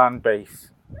sort of fan base.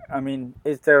 I mean,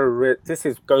 is there this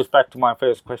is goes back to my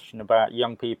first question about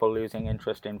young people losing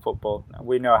interest in football.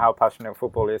 We know how passionate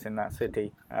football is in that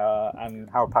city, and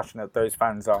how passionate those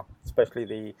fans are, especially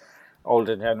the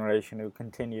older generation who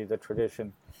continue the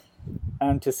tradition.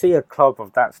 And to see a club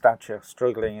of that stature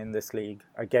struggling in this league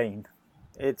again,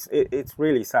 it's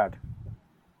really sad.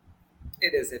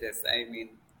 It is. It is. I mean,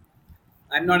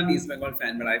 I'm not an East Bengal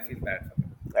fan, but I feel bad for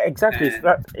them. Exactly,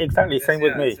 And exactly just same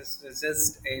with yeah, me.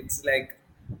 it's like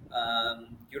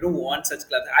you don't want such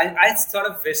clubs. I sort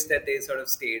of wish that they sort of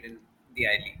stayed in the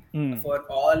I League Mm, for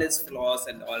all its flaws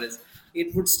and all its.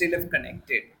 It would still have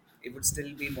connected. It would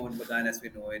still be Mohun Bagan as we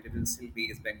know it. It will still be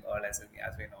East Bengal as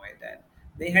we know it. And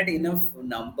they had enough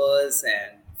numbers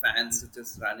and fans to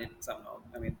just run it somehow.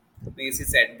 I mean, easy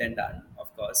said than done,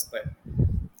 of course, but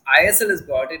ISL has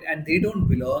bought it, and they don't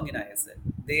belong in ISL.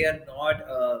 They are not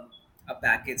a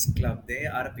packaged club. They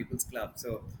are a people's club.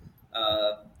 So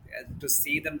uh, to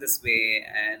see them this way,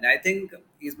 and I think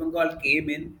East Bengal came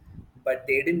in, but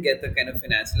they didn't get the kind of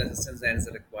financial assistance that is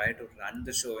required to run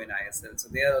the show in ISL. So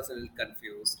they are also a little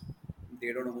confused.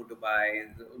 They don't know who to buy.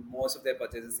 Most of their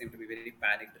purchases seem to be very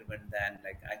panic driven than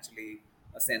like actually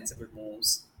a sensible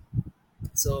moves.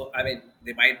 So I mean,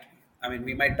 they might. I mean,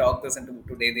 we might talk this into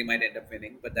today. They might end up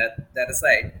winning, but that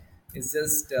aside, it's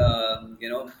just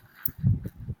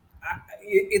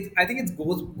I think it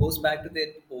goes back to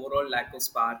that overall lack of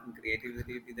spark and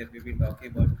creativity that we've been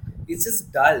talking about. It's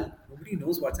just dull. Nobody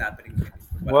knows what's happening really.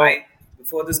 But well, I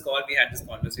before this call, we had this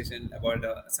conversation about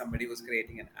somebody who's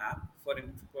creating an app for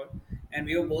football, and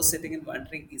we were both sitting and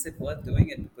wondering, is it worth doing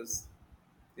it? Because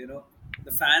you know,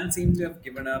 the fans seem to have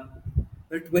given up.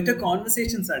 The Twitter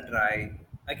conversations are dry.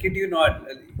 I kid you not.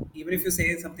 Even if you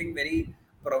say something very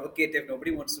provocative,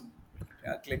 nobody wants to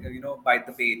click. Bite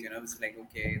the bait. It's like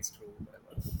okay, it's true,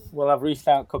 whatever. well, I've reached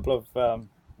out a couple of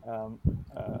um,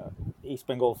 uh, East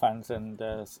Bengal fans and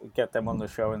get them on the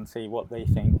show and see what they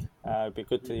think. It'd be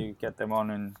good to get them on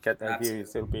and get their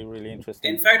views. It'll Absolutely. be really In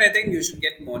interesting. fact, I think you should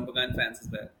get Mohun Bagan fans as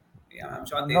well. Yeah, I'm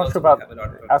sure I'm they not sure also would about. have a lot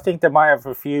of. I think they might have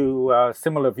a few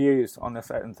similar views on the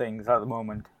certain things at the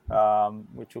moment,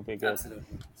 which will be good.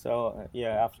 Absolutely. So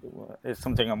yeah, absolutely, it's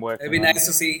something I'm It'd working be on. nice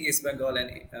to see East Bengal and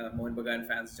Mohun Bagan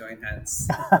fans join hands.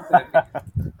 That'd be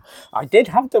good. I did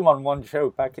have them on one show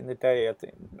back in the day. I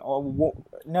think.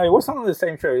 No, it wasn't on the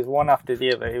same show. It was one after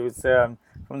the other. It was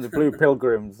from the Blue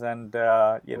Pilgrims, and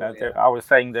Oh yeah. I was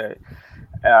saying that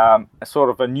a sort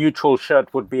of a neutral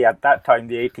shirt would be at that time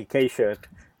the ATK shirt,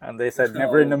 and they said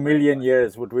never in a Oh my million god.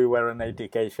 years would we wear an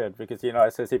ATK shirt because it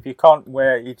says if you can't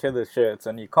wear each other's shirts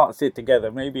and you can't sit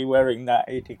together, maybe wearing that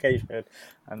ATK shirt,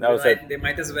 and that was it. They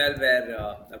might as well wear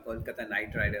a Kolkata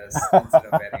Knight Riders instead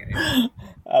of wearing anything.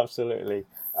 Absolutely.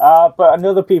 But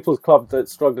another people's club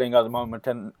that's struggling at the moment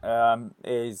and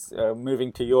is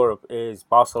moving to Europe is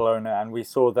Barcelona, and we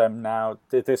saw them now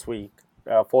this week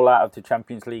fall out of the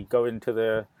Champions League, go into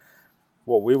the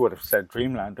what we would have said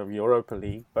dreamland of Europa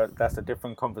League, but that's a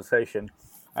different conversation.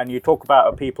 And you talk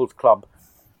about a people's club,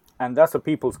 and that's a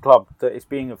people's club that is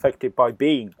being affected by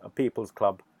being a people's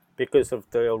club because of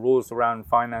the rules around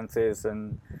finances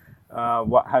and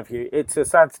what have you. It's a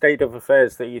sad state of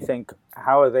affairs that you think,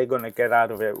 how are they going to get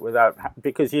out of it without?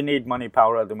 Because you need money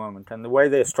power at the moment, and the way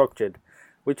they're structured,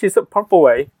 which is a proper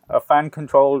way, a fan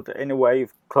controlled in a way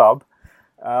club,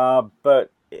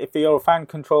 but if you're a fan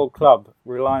controlled club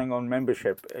relying on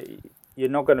membership, you're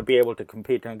not going to be able to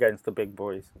compete against the big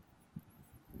boys.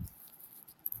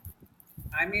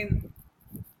 I mean,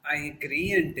 I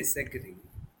agree and disagree.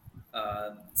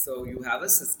 So you have a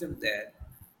system there.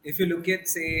 If you look at,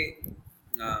 say,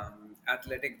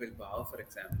 Athletic Bilbao, for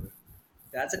example,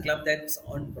 that's a club that's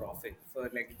on profit for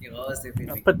like years. They've been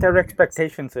But making their millions.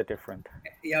 expectations are different.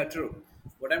 Yeah, true.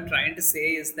 What I'm trying to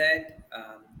say is that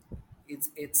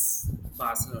it's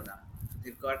Barcelona.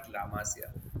 They've got La Masia,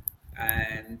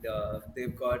 and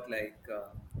they've got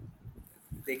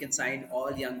they can sign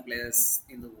all young players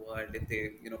in the world if they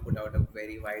put out a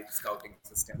very wide scouting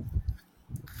system.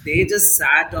 They just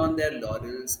sat on their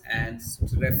laurels and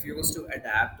refused to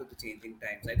adapt to the changing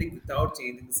times. I think without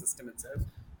changing the system itself,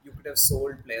 you could have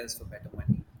sold players for better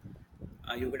money.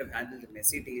 You could have handled the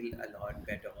Messi deal a lot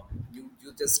better. You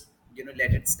just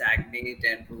let it stagnate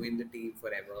and ruin the team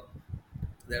forever.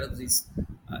 There are these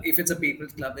if it's a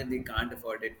people's club and they can't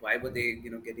afford it, why were they,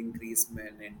 getting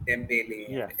Griezmann and Dembele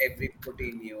Yeah. and every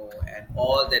Coutinho and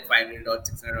all that 500 or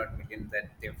 600 odd million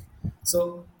that they've.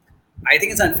 So I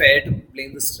think it's unfair to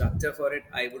blame the structure for it.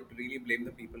 I would really blame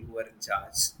the people who are in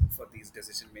charge for these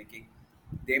decision making.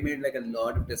 They made like a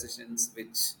lot of decisions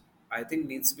which I think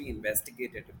needs to be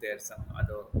investigated if there's some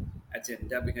other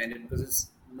agenda behind it, because it's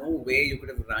no way you could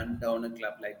have run down a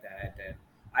club like that. And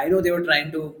I know they were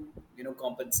trying to,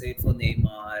 compensate for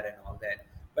Neymar and all that,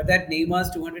 but that Neymar's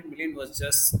 200 million was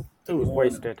just It was thrown.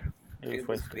 wasted. It was It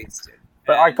was wasted. wasted.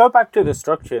 But I And go back to the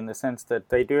structure in the sense that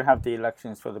they do have the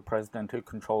elections for the president who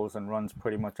controls and runs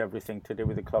pretty much everything to do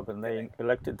with the club. And they correct.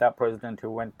 elected that president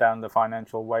who went down the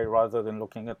financial way rather than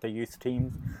looking at the youth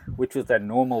teams, which was their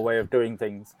normal way of doing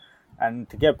things. And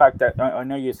to get back that, I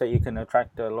know you say you can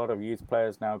attract a lot of youth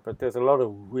players now, but there's a lot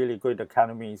of really good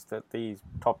academies that these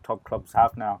top clubs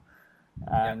have now.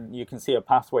 Yeah. And you can see a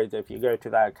pathway that if you go to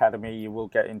that academy, you will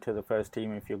get into the first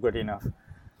team if you're good enough.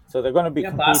 So they're going to be Yeah,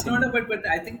 competing. Barcelona, but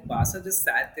I think Barca just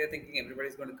sat there thinking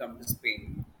everybody's going to come to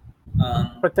Spain.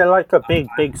 Um, But they're like a I,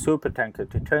 big super tanker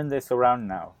to turn this around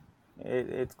now.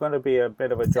 It's going to be a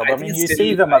bit of a job. I I think mean, it's you still,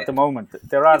 see them at the moment.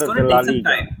 They're out it's of going the to La take some Liga.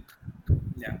 time.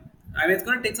 Yeah, I mean, it's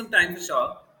going to take some time for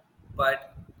sure,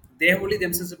 but they have only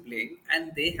themselves to play,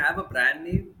 and they have a brand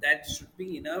name that should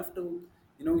be enough to,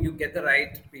 you get the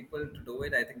right people to do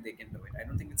it. I think they can do it. I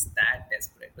don't think it's that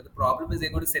desperate. But the problem is they're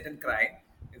going to sit and cry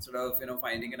instead of,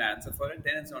 finding an answer for it.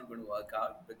 Then it's not going to work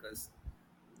out because,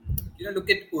 look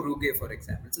at Uruguay for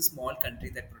example. It's a small country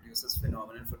that produces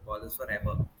phenomenal footballers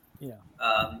forever. Yeah.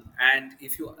 And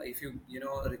if you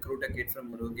recruit a kid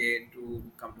from Uruguay to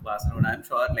come to Barcelona, I'm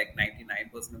sure like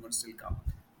 99% are going to still come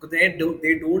because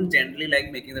they don't generally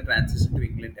like making the transition to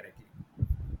England directly.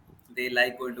 They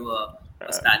like going to a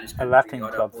Spanish A country Latin or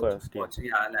a club first, yeah.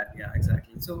 Portugal. Yeah,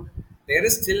 exactly. So there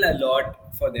is still a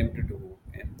lot for them to do,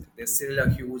 and there's still a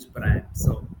huge brand.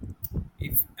 So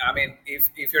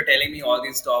if you're telling me all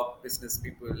these top business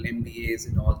people, MBAs,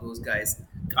 and all those guys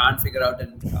can't figure out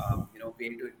an way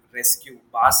to rescue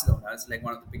Barcelona, it's like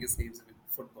one of the biggest names in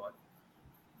football.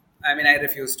 I mean, I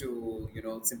refuse to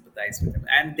sympathize with them.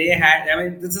 And they had. I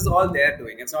mean, this is all they're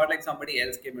doing. It's not like somebody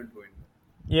else came and doing it.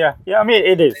 Yeah, yeah. I mean,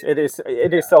 it is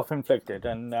Yeah, self-inflicted,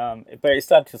 and but it's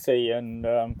sad to see, and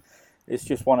it's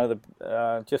just one of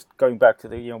the just going back to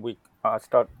the we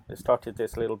started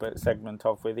this little bit segment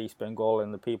off with East Bengal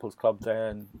and the People's Club there,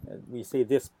 and we see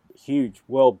this huge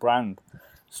world brand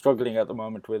struggling at the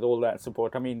moment with all that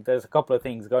support. I mean, there's a couple of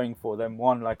things going for them.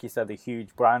 One, like you said, the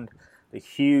huge brand, the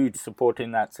huge support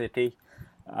in that city,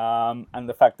 and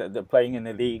the fact that they're playing in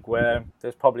a league where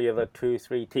there's probably other two,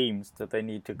 three teams that they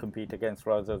need to compete against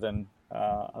rather than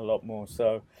a lot more.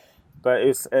 So, but I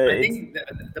it's think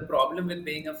the problem with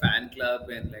being a fan club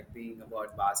and like being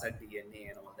about Barca DNA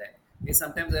and all that is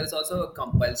sometimes there is also a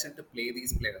compulsion to play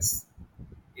these players.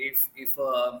 If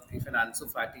an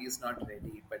Ansu Fati is not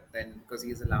ready, but then because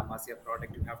he is a La Masia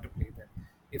product, you have to play them.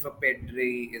 If a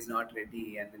Pedri is not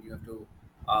ready, and then you have to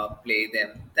play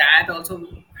them. That also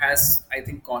has, I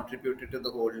think, contributed to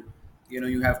the whole.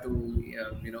 You have to, you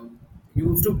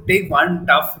have to take one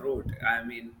tough road. I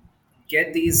mean,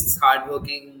 get these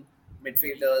hardworking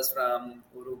midfielders from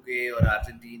Uruguay or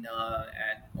Argentina,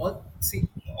 and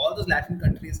all those Latin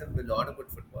countries have a lot of good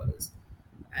footballers,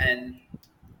 and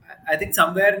I think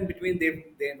somewhere in between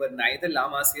they were neither La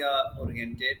Masia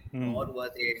oriented nor mm, were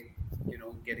they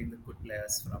getting the good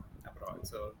players from abroad.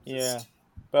 So yeah. just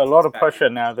But a lot it's of bad. pressure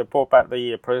now. They brought back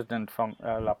the president from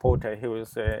Laporte, who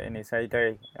was in his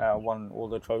heyday, won all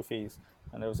the trophies,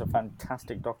 and there was a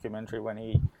fantastic documentary when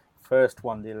he first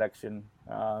won the election,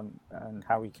 and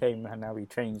how he came and how he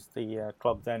changed the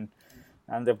club then.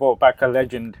 And they brought back a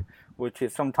legend, which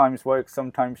is sometimes works,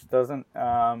 sometimes doesn't.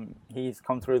 He's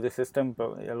come through the system,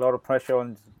 but a lot of pressure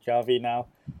on Javi now.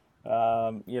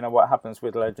 You know what happens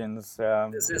with legends.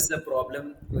 This is the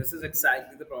problem. This is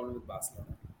exactly the problem with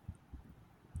Barcelona.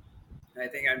 I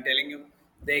think I'm telling you,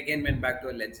 they again went back to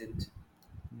a legend.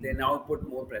 They now put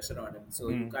more pressure on him. So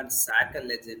you Mm, can't sack a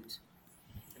legend.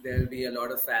 There will be a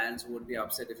lot of fans who would be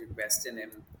upset if you question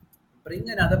him. Bring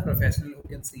another professional who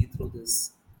can see through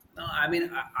this. No, I mean,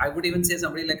 I would even say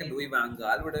somebody like a Louis Van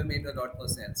Gaal would have made a lot more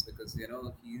sense because,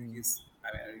 mm, he's, I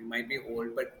mean, he might be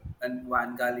old, but a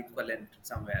Van Gaal equivalent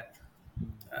somewhere.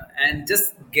 mm. And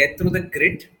just get through the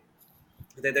grit,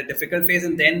 the difficult phase,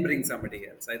 and then bring somebody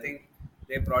else. I think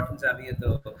they brought in Xavi at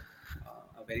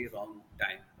a very wrong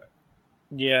time. But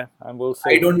Yeah, and we'll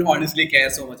I see. don't honestly care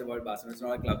so much about Barcelona. It's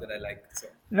not a club that I like. So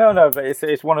No, but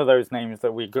it's one of those names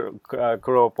that we grew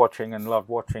up watching and loved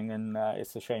watching, and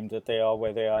it's a shame that they are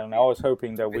where they are. And I was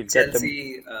hoping that with we'd get them.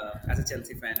 Chelsea, as a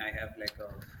Chelsea fan, I have like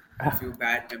a few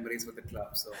bad memories with the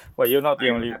club. So Well, I am happy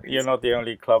to you're see. not the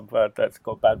only club that's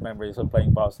got bad memories of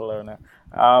playing Barcelona.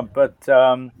 But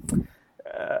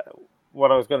uh,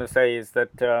 what I was going to say is that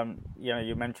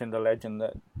you mentioned the legend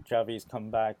that Xavi's come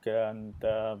back, and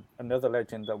another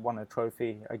legend that won a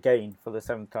trophy again for the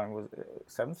seventh time was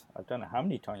seventh. I don't know how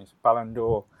many times Ballon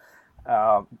d'Or.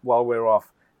 While we're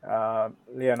off,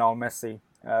 Lionel Messi.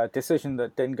 Decision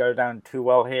that didn't go down too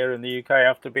well here in the UK, I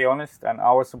have to be honest, and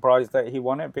I was surprised that he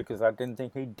won it because I didn't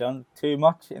think he'd done too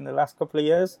much in the last couple of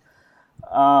years.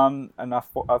 And I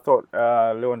thought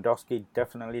Lewandowski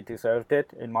definitely deserved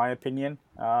it, in my opinion.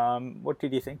 What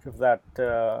did you think of that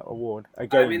award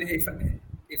I mean, again?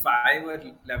 if I were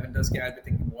Lewandowski, I'd be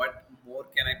thinking, what more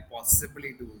can I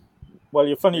possibly do? Well,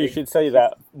 you're funny you Like, should say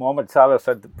that. Mohamed Salah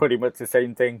said pretty much the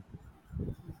same thing.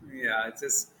 yeah, it's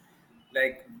just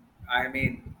like I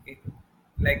mean,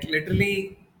 like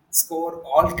literally score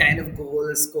all kind of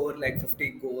goals, score like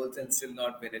 50 goals and still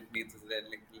not win it means it's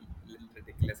like little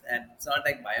ridiculous. And it's not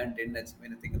like Bayern didn't achieve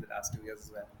anything in the last 2 years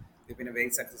as well. They've been a very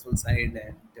successful side,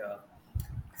 and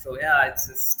so yeah, it's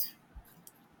just.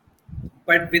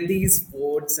 But with these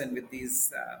votes and with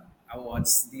these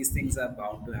awards, these things are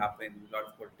bound to happen. A lot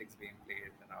of politics being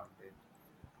played around it.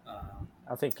 Um,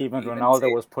 I think even even Ronaldo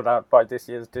say was put out by this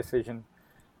year's decision.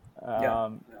 Yeah,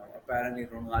 Um, no, apparently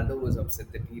Ronaldo was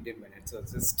upset that he didn't win it. So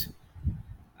it's just,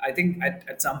 I think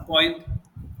at some point,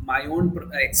 my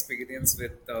own experience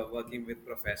with working with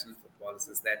professional footballers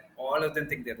is that all of them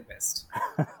think they're the best.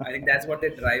 I think that's what they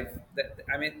drive. That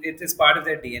I mean, it is part of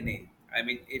their DNA. I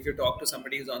mean, if you talk to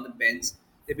somebody who's on the bench,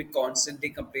 they'll be constantly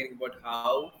complaining about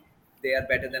how they are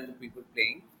better than the people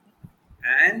playing,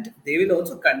 and they will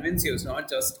also convince you. It's not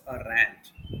just a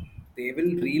rant. They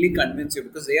will really convince you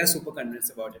because they are super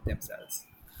convinced about it themselves.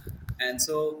 And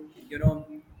so,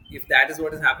 if that is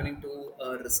what is happening to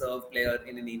a reserve player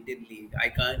in an Indian league, I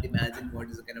can't imagine what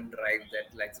is the kind of drive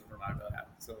that likes of Ronaldo have.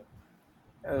 So,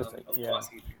 of yeah, course,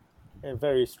 he did.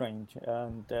 very strange.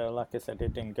 And like I said,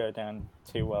 it didn't go down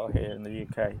too well here in the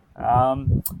UK.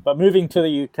 But moving to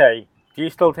the UK, do you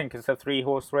still think it's a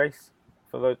three-horse race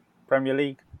for the Premier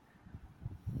League?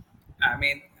 I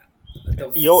mean,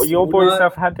 the Your boys sooner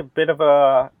have had a bit of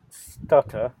a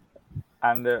stutter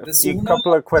and a the few sooner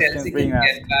couple of questions Chelsea being can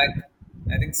get asked. back,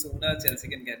 I think sooner Chelsea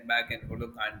can get back and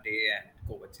N'Golo Kante and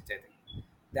Kovacic. I think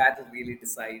that will really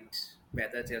decide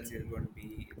whether Chelsea is going to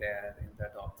be there in the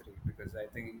top three because I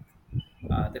think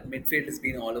the midfield has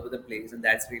been all over the place and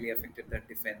that's really affected the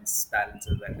defense balance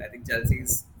as well. I think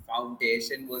Chelsea's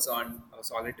foundation was on a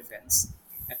solid defense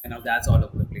and now that's all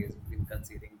over the place. We've been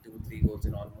conceding 2, 3 goals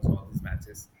in almost all these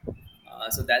matches.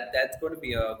 So that's going to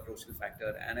be a crucial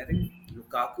factor, and I think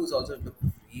Lukaku's also looked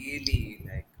really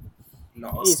like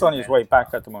He's lost on in his that. way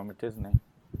back at the moment, isn't he?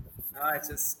 It's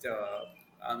just,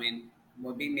 I mean,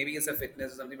 maybe it's a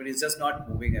fitness or something, but he's just not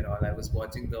moving at all. I was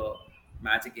watching the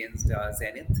match against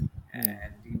Zenith, Hmm.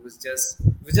 and he was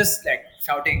just like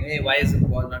shouting, "Hey, why is the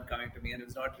ball not coming to me?" And he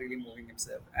was not really moving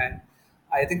himself. And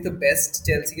I think the best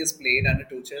Chelsea has played under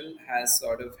Tuchel has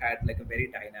sort of had like a very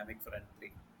dynamic front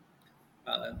three.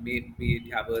 Be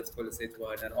it Havertz, Pulisic,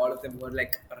 Werner, all of them were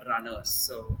like runners.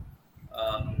 So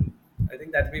I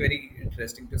think that'll be very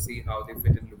interesting to see how they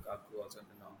fit in Lukaku also in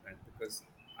the long run. Because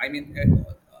I mean,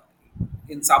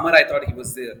 in summer I thought he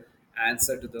was the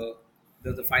answer to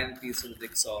the final piece of the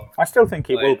jigsaw, I still think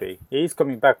he will but be. He's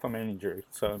coming back from an injury,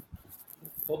 so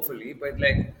hopefully, but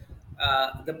like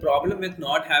the problem with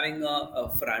not having a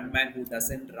front man who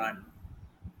doesn't run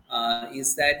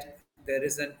is that there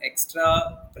is an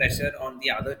extra pressure on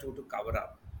the other two to cover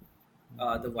up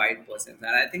the wide persons.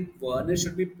 And I think Werner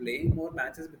should be playing more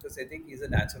matches because I think he's a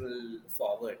natural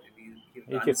forward and he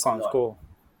he just runs a can't lot. score.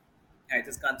 I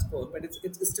just can't score, but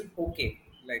it's still okay.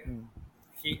 Like Hmm.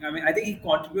 I mean, I think he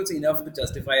contributes enough to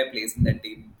justify a place in that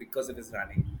team because of his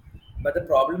running. But the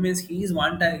problem is he's a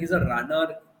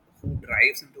runner who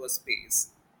drives into a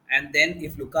space, and then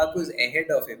if Lukaku is ahead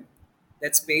of him,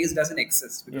 that space doesn't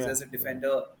exist because Yeah, there's a yeah.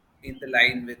 defender in the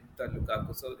line with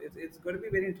Lukaku. So it's going to be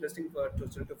very interesting for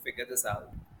Tuchel to figure this out.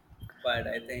 But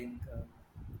I think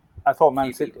I thought Man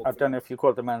he will City. I don't hopefully. know if you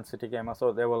caught the Man City game. I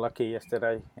thought they were lucky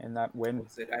yesterday in that win.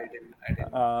 Was it? I didn't.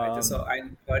 I just Um, saw. I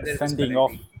heard that it was Sending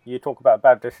off. penalty. You talk about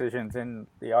bad decisions in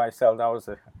the ISL. That was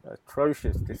a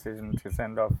atrocious decision to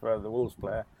send off the Wolves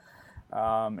player.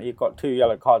 He got two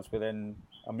yellow cards within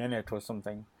a minute or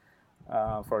something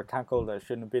for a tackle that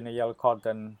shouldn't have been a yellow card.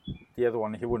 Then the other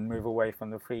one, he wouldn't move away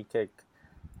from the free kick.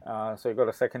 So he got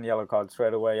a second yellow card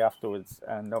straight away afterwards,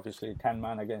 and obviously 10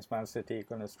 man against Man City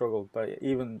going to struggle. But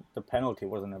even the penalty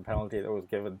wasn't a penalty that was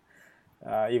given,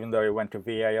 even though it went to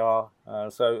VAR.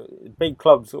 So big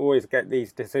clubs always get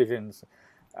these decisions,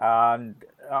 and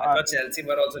I thought Chelsea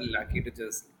were also lucky to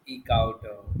just eke out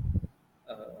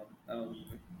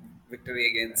victory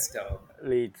against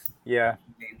Leeds, yeah.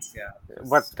 Leeds. Yeah,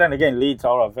 But then again, Leeds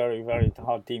are a very, very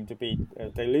hard team to beat.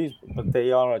 They lose, but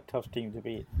they are a tough team to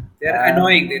beat. they're And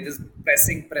annoying. They're just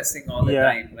pressing all the yeah,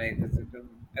 time. Right?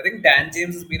 I think Dan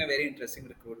James has been a very interesting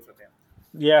recruit for them.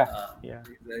 yeah, Um, yeah.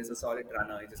 he's a solid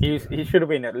runner. He just needs He should have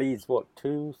been at Leeds what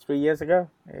 2, 3 years ago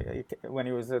when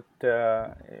he was at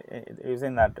he was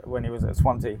in that when he was at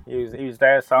Swansea. He was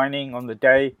there signing on the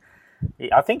day.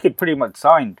 I think he'd pretty much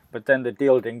signed, but then the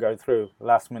deal didn't go through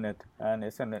last minute, and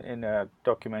it's in a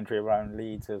documentary around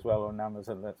Leeds as well on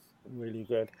Amazon. That's really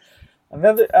good.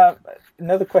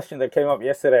 Another question that came up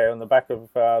yesterday on the back of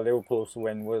Liverpool's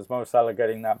win was Mo Salah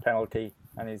getting that penalty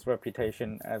and his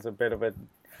reputation as a bit of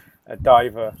a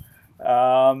diver.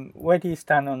 Where do you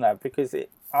stand on that? Because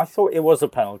I thought it was a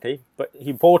penalty, but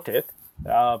he bought it.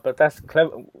 But that's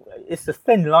clever. It's a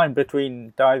thin line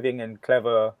between diving and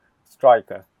clever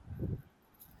striker.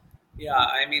 Yeah,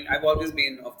 I mean, I've always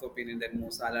been of the opinion that Mo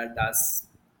Salah does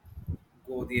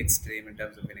go the extreme in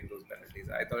terms of winning those penalties.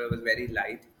 I thought it was very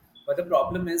light, but the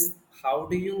problem is, how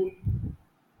do you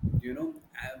know,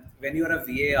 when you're a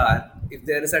VAR, if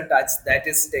there is a touch that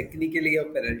is technically a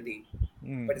penalty,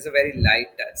 Mm, but it's a very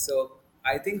light touch. So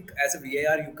I think as a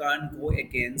VAR, you can't go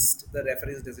against the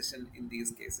referee's decision in these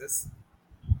cases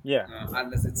yeah,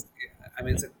 unless it's, I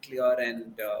mean, it's a clear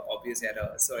and obvious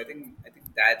error. So I think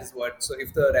that is what. So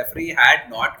if the referee had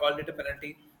not called it a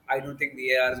penalty, I don't think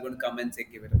VAR is going to come and say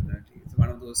give it a penalty. It's one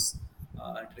of those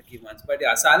tricky ones. But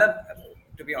yeah, Salah,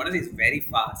 to be honest, is very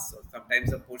fast. So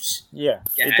sometimes a push yeah.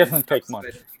 It can doesn't take much.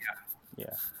 upset. Yeah.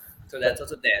 Yeah, So but that's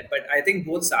also there. But I think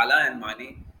both Salah and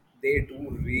Mane, they do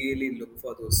really look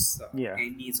for those yeah,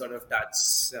 any sort of touch.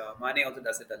 Mane also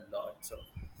does it a lot. So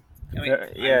I mean,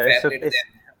 yeah. fair play to them.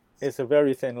 It's a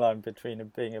very thin line between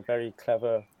it being a very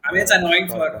clever I mean, it's annoying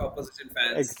for striker. opposition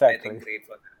fans. I Exactly. think great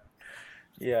for them.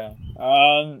 Yeah.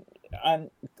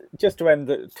 And just to end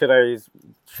today's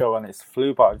show, and it's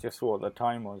flew by just what the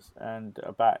time was, and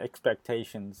about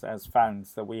expectations as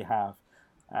fans that we have.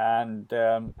 And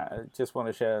I just want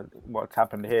to share what's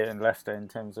happened here in Leicester in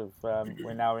terms of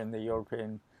we're now in the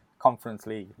European Conference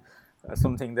League,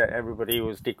 something that everybody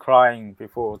was decrying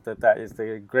before, that is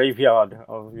the graveyard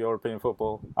of European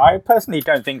football. I personally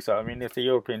don't think so. I mean, it's a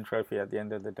European trophy at the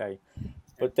end of the day.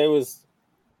 But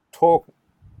talk,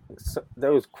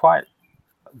 there was quite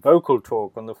vocal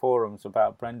talk on the forums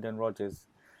about Brendan Rodgers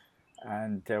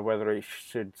and whether he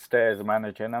should stay as a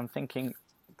manager. And I'm thinking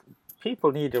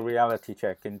people need a reality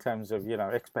check in terms of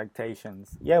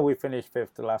expectations. Yeah, we finished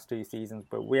fifth the last 2 seasons,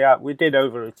 but we did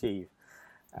overachieve,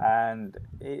 and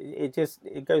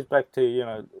it goes back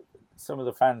to some of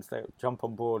the fans that jump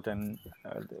on board and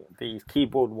these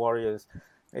keyboard warriors.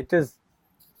 It does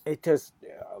it just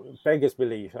beggars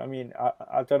belief. I mean,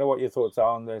 I don't know what your thoughts are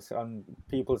on this, on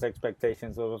people's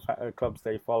expectations of the clubs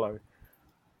they follow.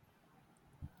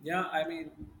 Yeah, I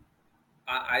mean,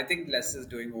 I think Leicester is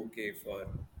doing okay for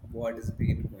what has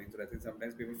been going through. I think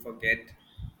sometimes people forget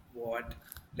what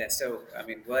Leicester, I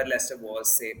mean, where Leicester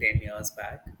was, say, 10 years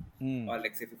back Mm, or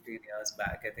like, say, 15 years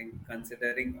back. I think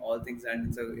considering all things,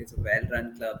 and it's a well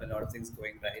run club and a lot of things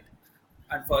going right.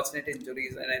 Unfortunate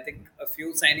injuries, and I think a few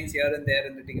signings here and there,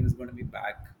 and the team is going to be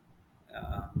back.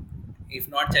 Um, if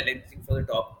not challenging for the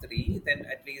top three, then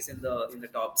at least in the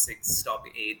top six, top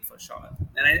eight for sure.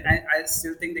 And I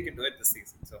still think they can do it this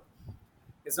season. So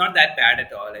it's not that bad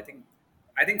at all. I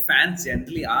think fans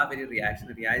generally are very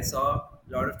reactionary. I saw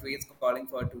a lot of tweets calling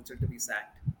for Tuchel to be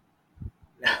sacked.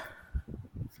 Like,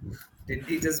 didn't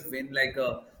he just win like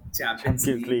a Champions Champions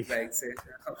League League. like say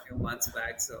a few months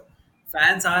back? So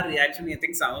fans are reactionary. I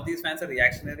think some of these fans are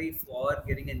reactionary for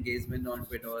getting engagement on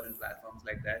Twitter and platforms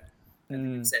like that. I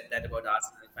think you've Mm, said that about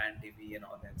Arsenal fan TV and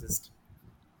all that. Just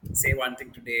say one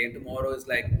thing today, and tomorrow is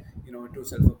like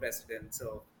Tuchel for president.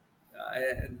 So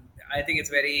I think it's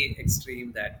very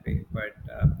extreme that way. But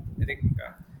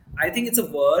I think it's a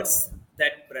words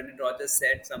that Brendan Rodgers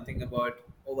said something about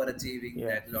overachieving yeah.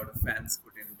 that a lot of fans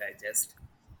couldn't digest.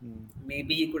 Mm,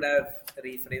 Maybe he could have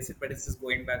rephrased it, but it's just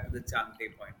going back to the Chante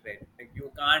point, right? Like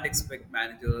you can't expect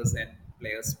managers and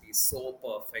players to be so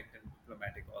perfect and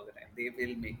diplomatic all the time. They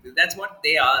will make this. That's what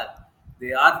they are.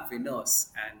 They are winners,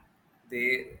 and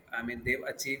I mean, they've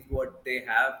achieved what they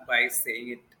have by saying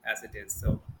it as it is.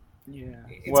 So yeah.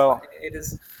 it's Well, it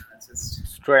is. matches.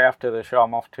 Straight after the show,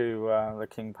 I'm off to the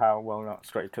King Power. Well, not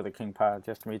straight to the King Power,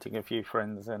 just meeting a few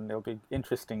friends, and it'll be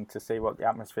interesting to see what the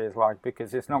atmosphere is like,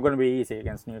 because it's not going to be easy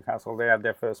against Newcastle. They had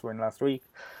their first win last week,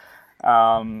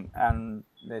 and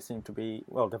they seem to be,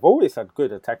 well, they've always had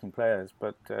good attacking players,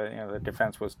 but the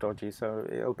defence was dodgy, so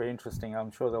it'll be interesting.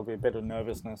 I'm sure there'll be a bit of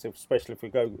nervousness, especially if we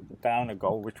go down a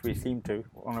goal, which we seem to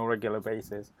on a regular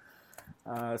basis.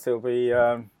 So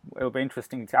it'll be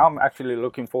interesting. I'm actually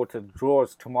looking forward to the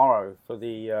draws tomorrow for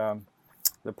the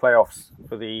playoffs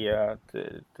for the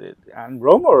and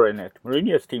Roma are in it.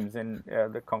 Mourinho's team's in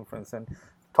the conference, and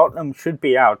Tottenham should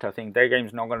be out. I think their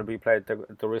game's not going to be played.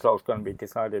 The result's going to be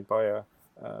decided by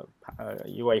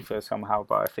UEFA somehow,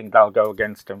 but I think that'll go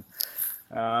against them.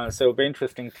 So it'll be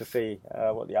interesting to see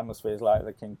what the atmosphere is like at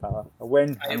the King Power. A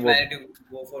win. Are you planning to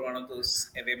go for one of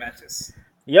those away matches?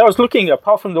 Yeah, I was looking,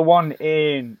 apart from the one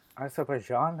in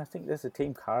Azerbaijan, I think there's a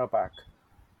Team Karabakh.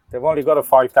 They've only got a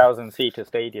 5,000-seater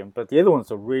stadium, but the other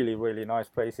ones are really, really nice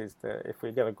places. If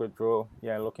we get a good draw,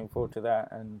 looking forward to that.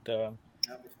 And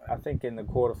I think in the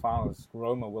quarterfinals,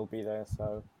 Roma will be there.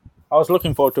 So I was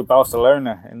looking forward to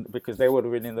Barcelona because they would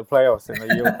have been in the playoffs in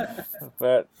the year,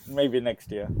 but maybe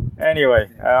next year. Anyway,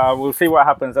 we'll see what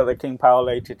happens at the King Power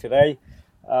later today.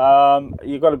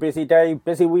 You've got a busy day,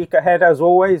 busy week ahead as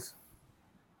always.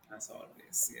 As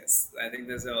always, yes. I think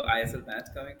there's a ISL match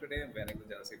coming today. I'm wearing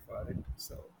the jersey for it.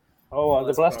 So.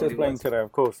 The Blasters playing today,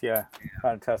 of course. Yeah.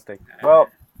 Fantastic. Well,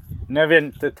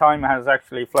 Nevin, the time has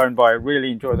actually flown by. I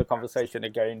really enjoyed the conversation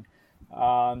again.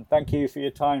 Thank you for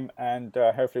your time, and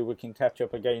hopefully we can catch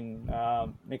up again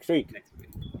next week. Next week.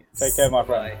 Yes. Take care, my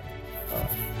friend.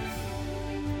 Bye.